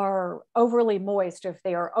are overly moist, if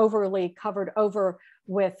they are overly covered over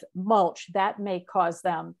with mulch, that may cause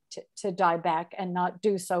them to die back and not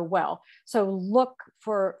do so well. So look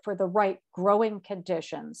for the right growing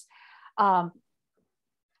conditions. Of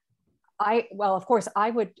course, I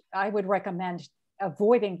would recommend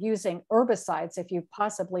avoiding using herbicides if you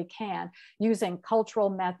possibly can, using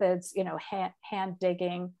cultural methods, hand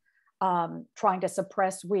digging, trying to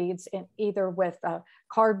suppress weeds either with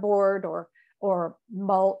cardboard or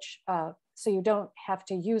mulch, so you don't have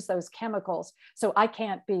to use those chemicals. So I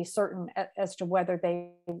can't be certain as to whether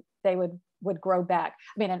they would grow back.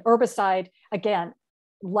 I mean, an herbicide, again,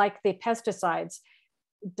 like the pesticides,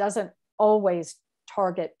 doesn't always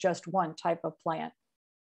target just one type of plant.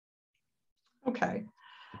 Okay.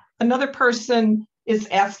 Another person is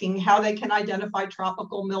asking how they can identify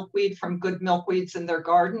tropical milkweed from good milkweeds in their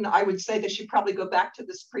garden. I would say they should probably go back to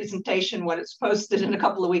this presentation when it's posted in a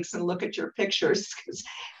couple of weeks and look at your pictures.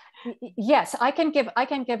 Yes, I can give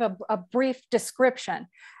a brief description.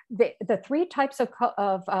 The 3 types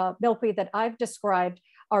of milkweed that I've described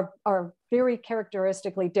are very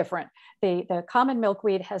characteristically different. The common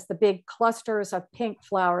milkweed has the big clusters of pink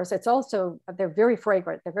flowers. They're very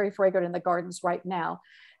fragrant. They're very fragrant in the gardens right now.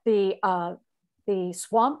 The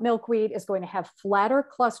swamp milkweed is going to have flatter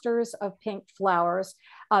clusters of pink flowers.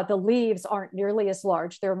 The leaves aren't nearly as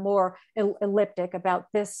large. They're more elliptic, about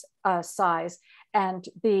this size. And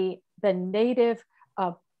the native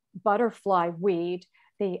butterfly weed,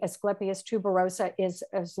 the Asclepias tuberosa, is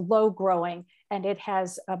low growing, and it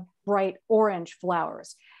has bright orange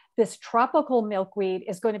flowers. This tropical milkweed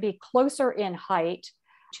is going to be closer in height,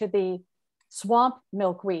 to the swamp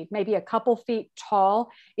milkweed, maybe a couple feet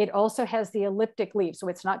tall. It also has the elliptic leaves, so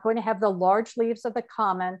it's not going to have the large leaves of the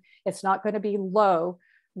common. It's not going to be low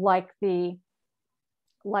like the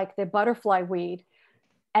butterfly weed,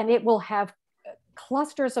 and it will have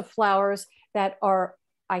clusters of flowers that are,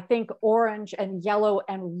 I think, orange and yellow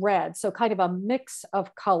and red, so kind of a mix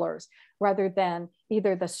of colors rather than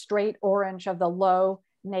either the straight orange of the low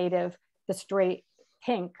native, the straight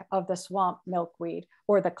pink of the swamp milkweed,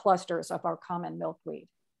 or the clusters of our common milkweed.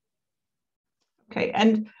 Okay,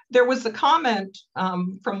 and there was a comment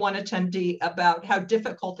from one attendee about how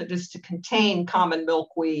difficult it is to contain common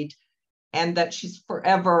milkweed, and that she's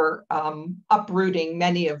forever uprooting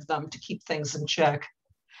many of them to keep things in check.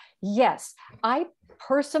 Yes, I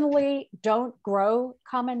personally don't grow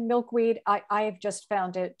common milkweed. I've just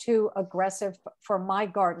found it too aggressive for my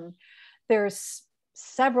garden. There's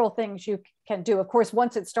several things you can do. Of course,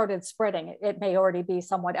 once it started spreading, it may already be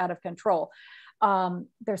somewhat out of control.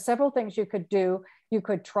 There's several things you could do. You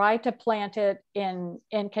could try to plant it in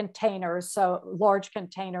containers, so large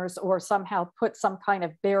containers, or somehow put some kind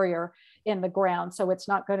of barrier in the ground so it's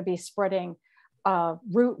not going to be spreading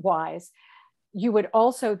root-wise. You would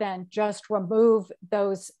also then just remove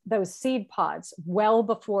those seed pods well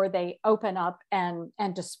before they open up and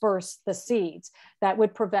disperse the seeds. That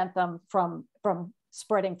would prevent them from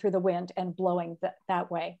spreading through the wind and blowing that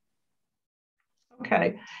way.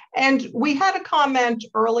 Okay, and we had a comment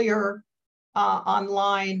earlier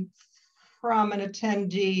online from an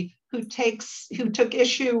attendee who took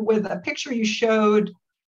issue with a picture you showed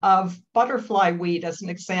of butterfly weed as an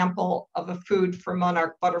example of a food for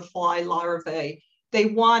monarch butterfly larvae. They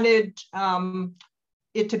wanted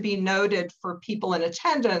it to be noted for people in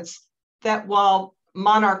attendance that while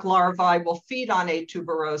monarch larvae will feed on A.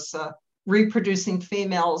 tuberosa, reproducing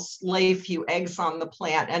females lay few eggs on the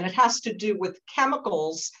plant, and it has to do with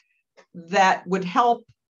chemicals that would help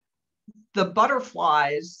the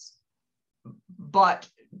butterflies, but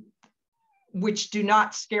which do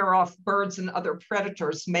not scare off birds and other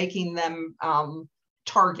predators, making them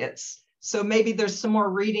targets. So maybe there's some more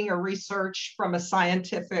reading or research from a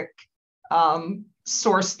scientific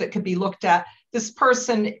source that could be looked at. This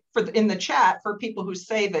person in the chat, for people who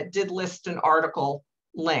save it, did list an article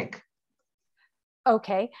link.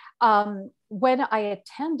 Okay. When I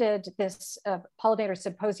attended this pollinator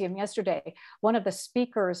symposium yesterday, one of the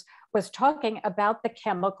speakers was talking about the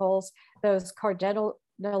chemicals, those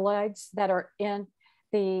cardinaloids that are in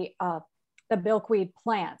the milkweed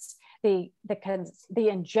plants. The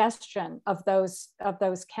ingestion of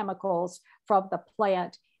those chemicals from the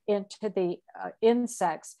plant into the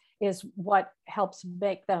insects is what helps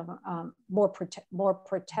make them more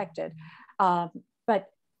protected. But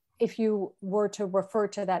if you were to refer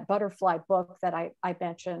to that butterfly book that I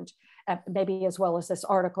mentioned, maybe as well as this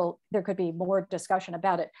article, there could be more discussion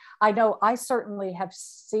about it. I know I certainly have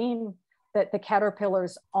seen that the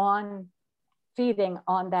caterpillars feeding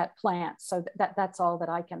on that plant. So that's all that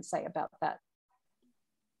I can say about that.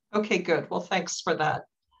 Okay, good. Well, thanks for that.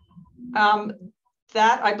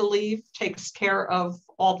 That, I believe, takes care of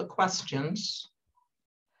all the questions.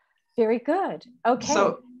 Very good. Okay.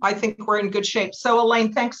 So I think we're in good shape. So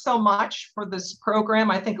Elaine, thanks so much for this program.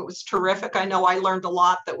 I think it was terrific. I know I learned a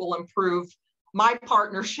lot that will improve my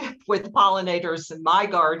partnership with pollinators in my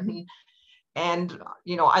garden. And,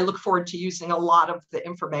 you know, I look forward to using a lot of the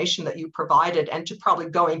information that you provided and to probably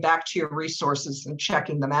going back to your resources and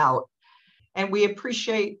checking them out. And we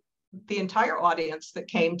appreciate the entire audience that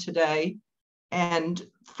came today and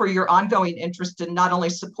for your ongoing interest in not only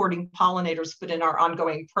supporting pollinators, but in our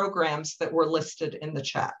ongoing programs that were listed in the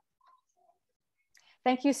chat.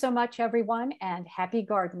 Thank you so much, everyone, and happy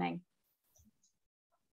gardening.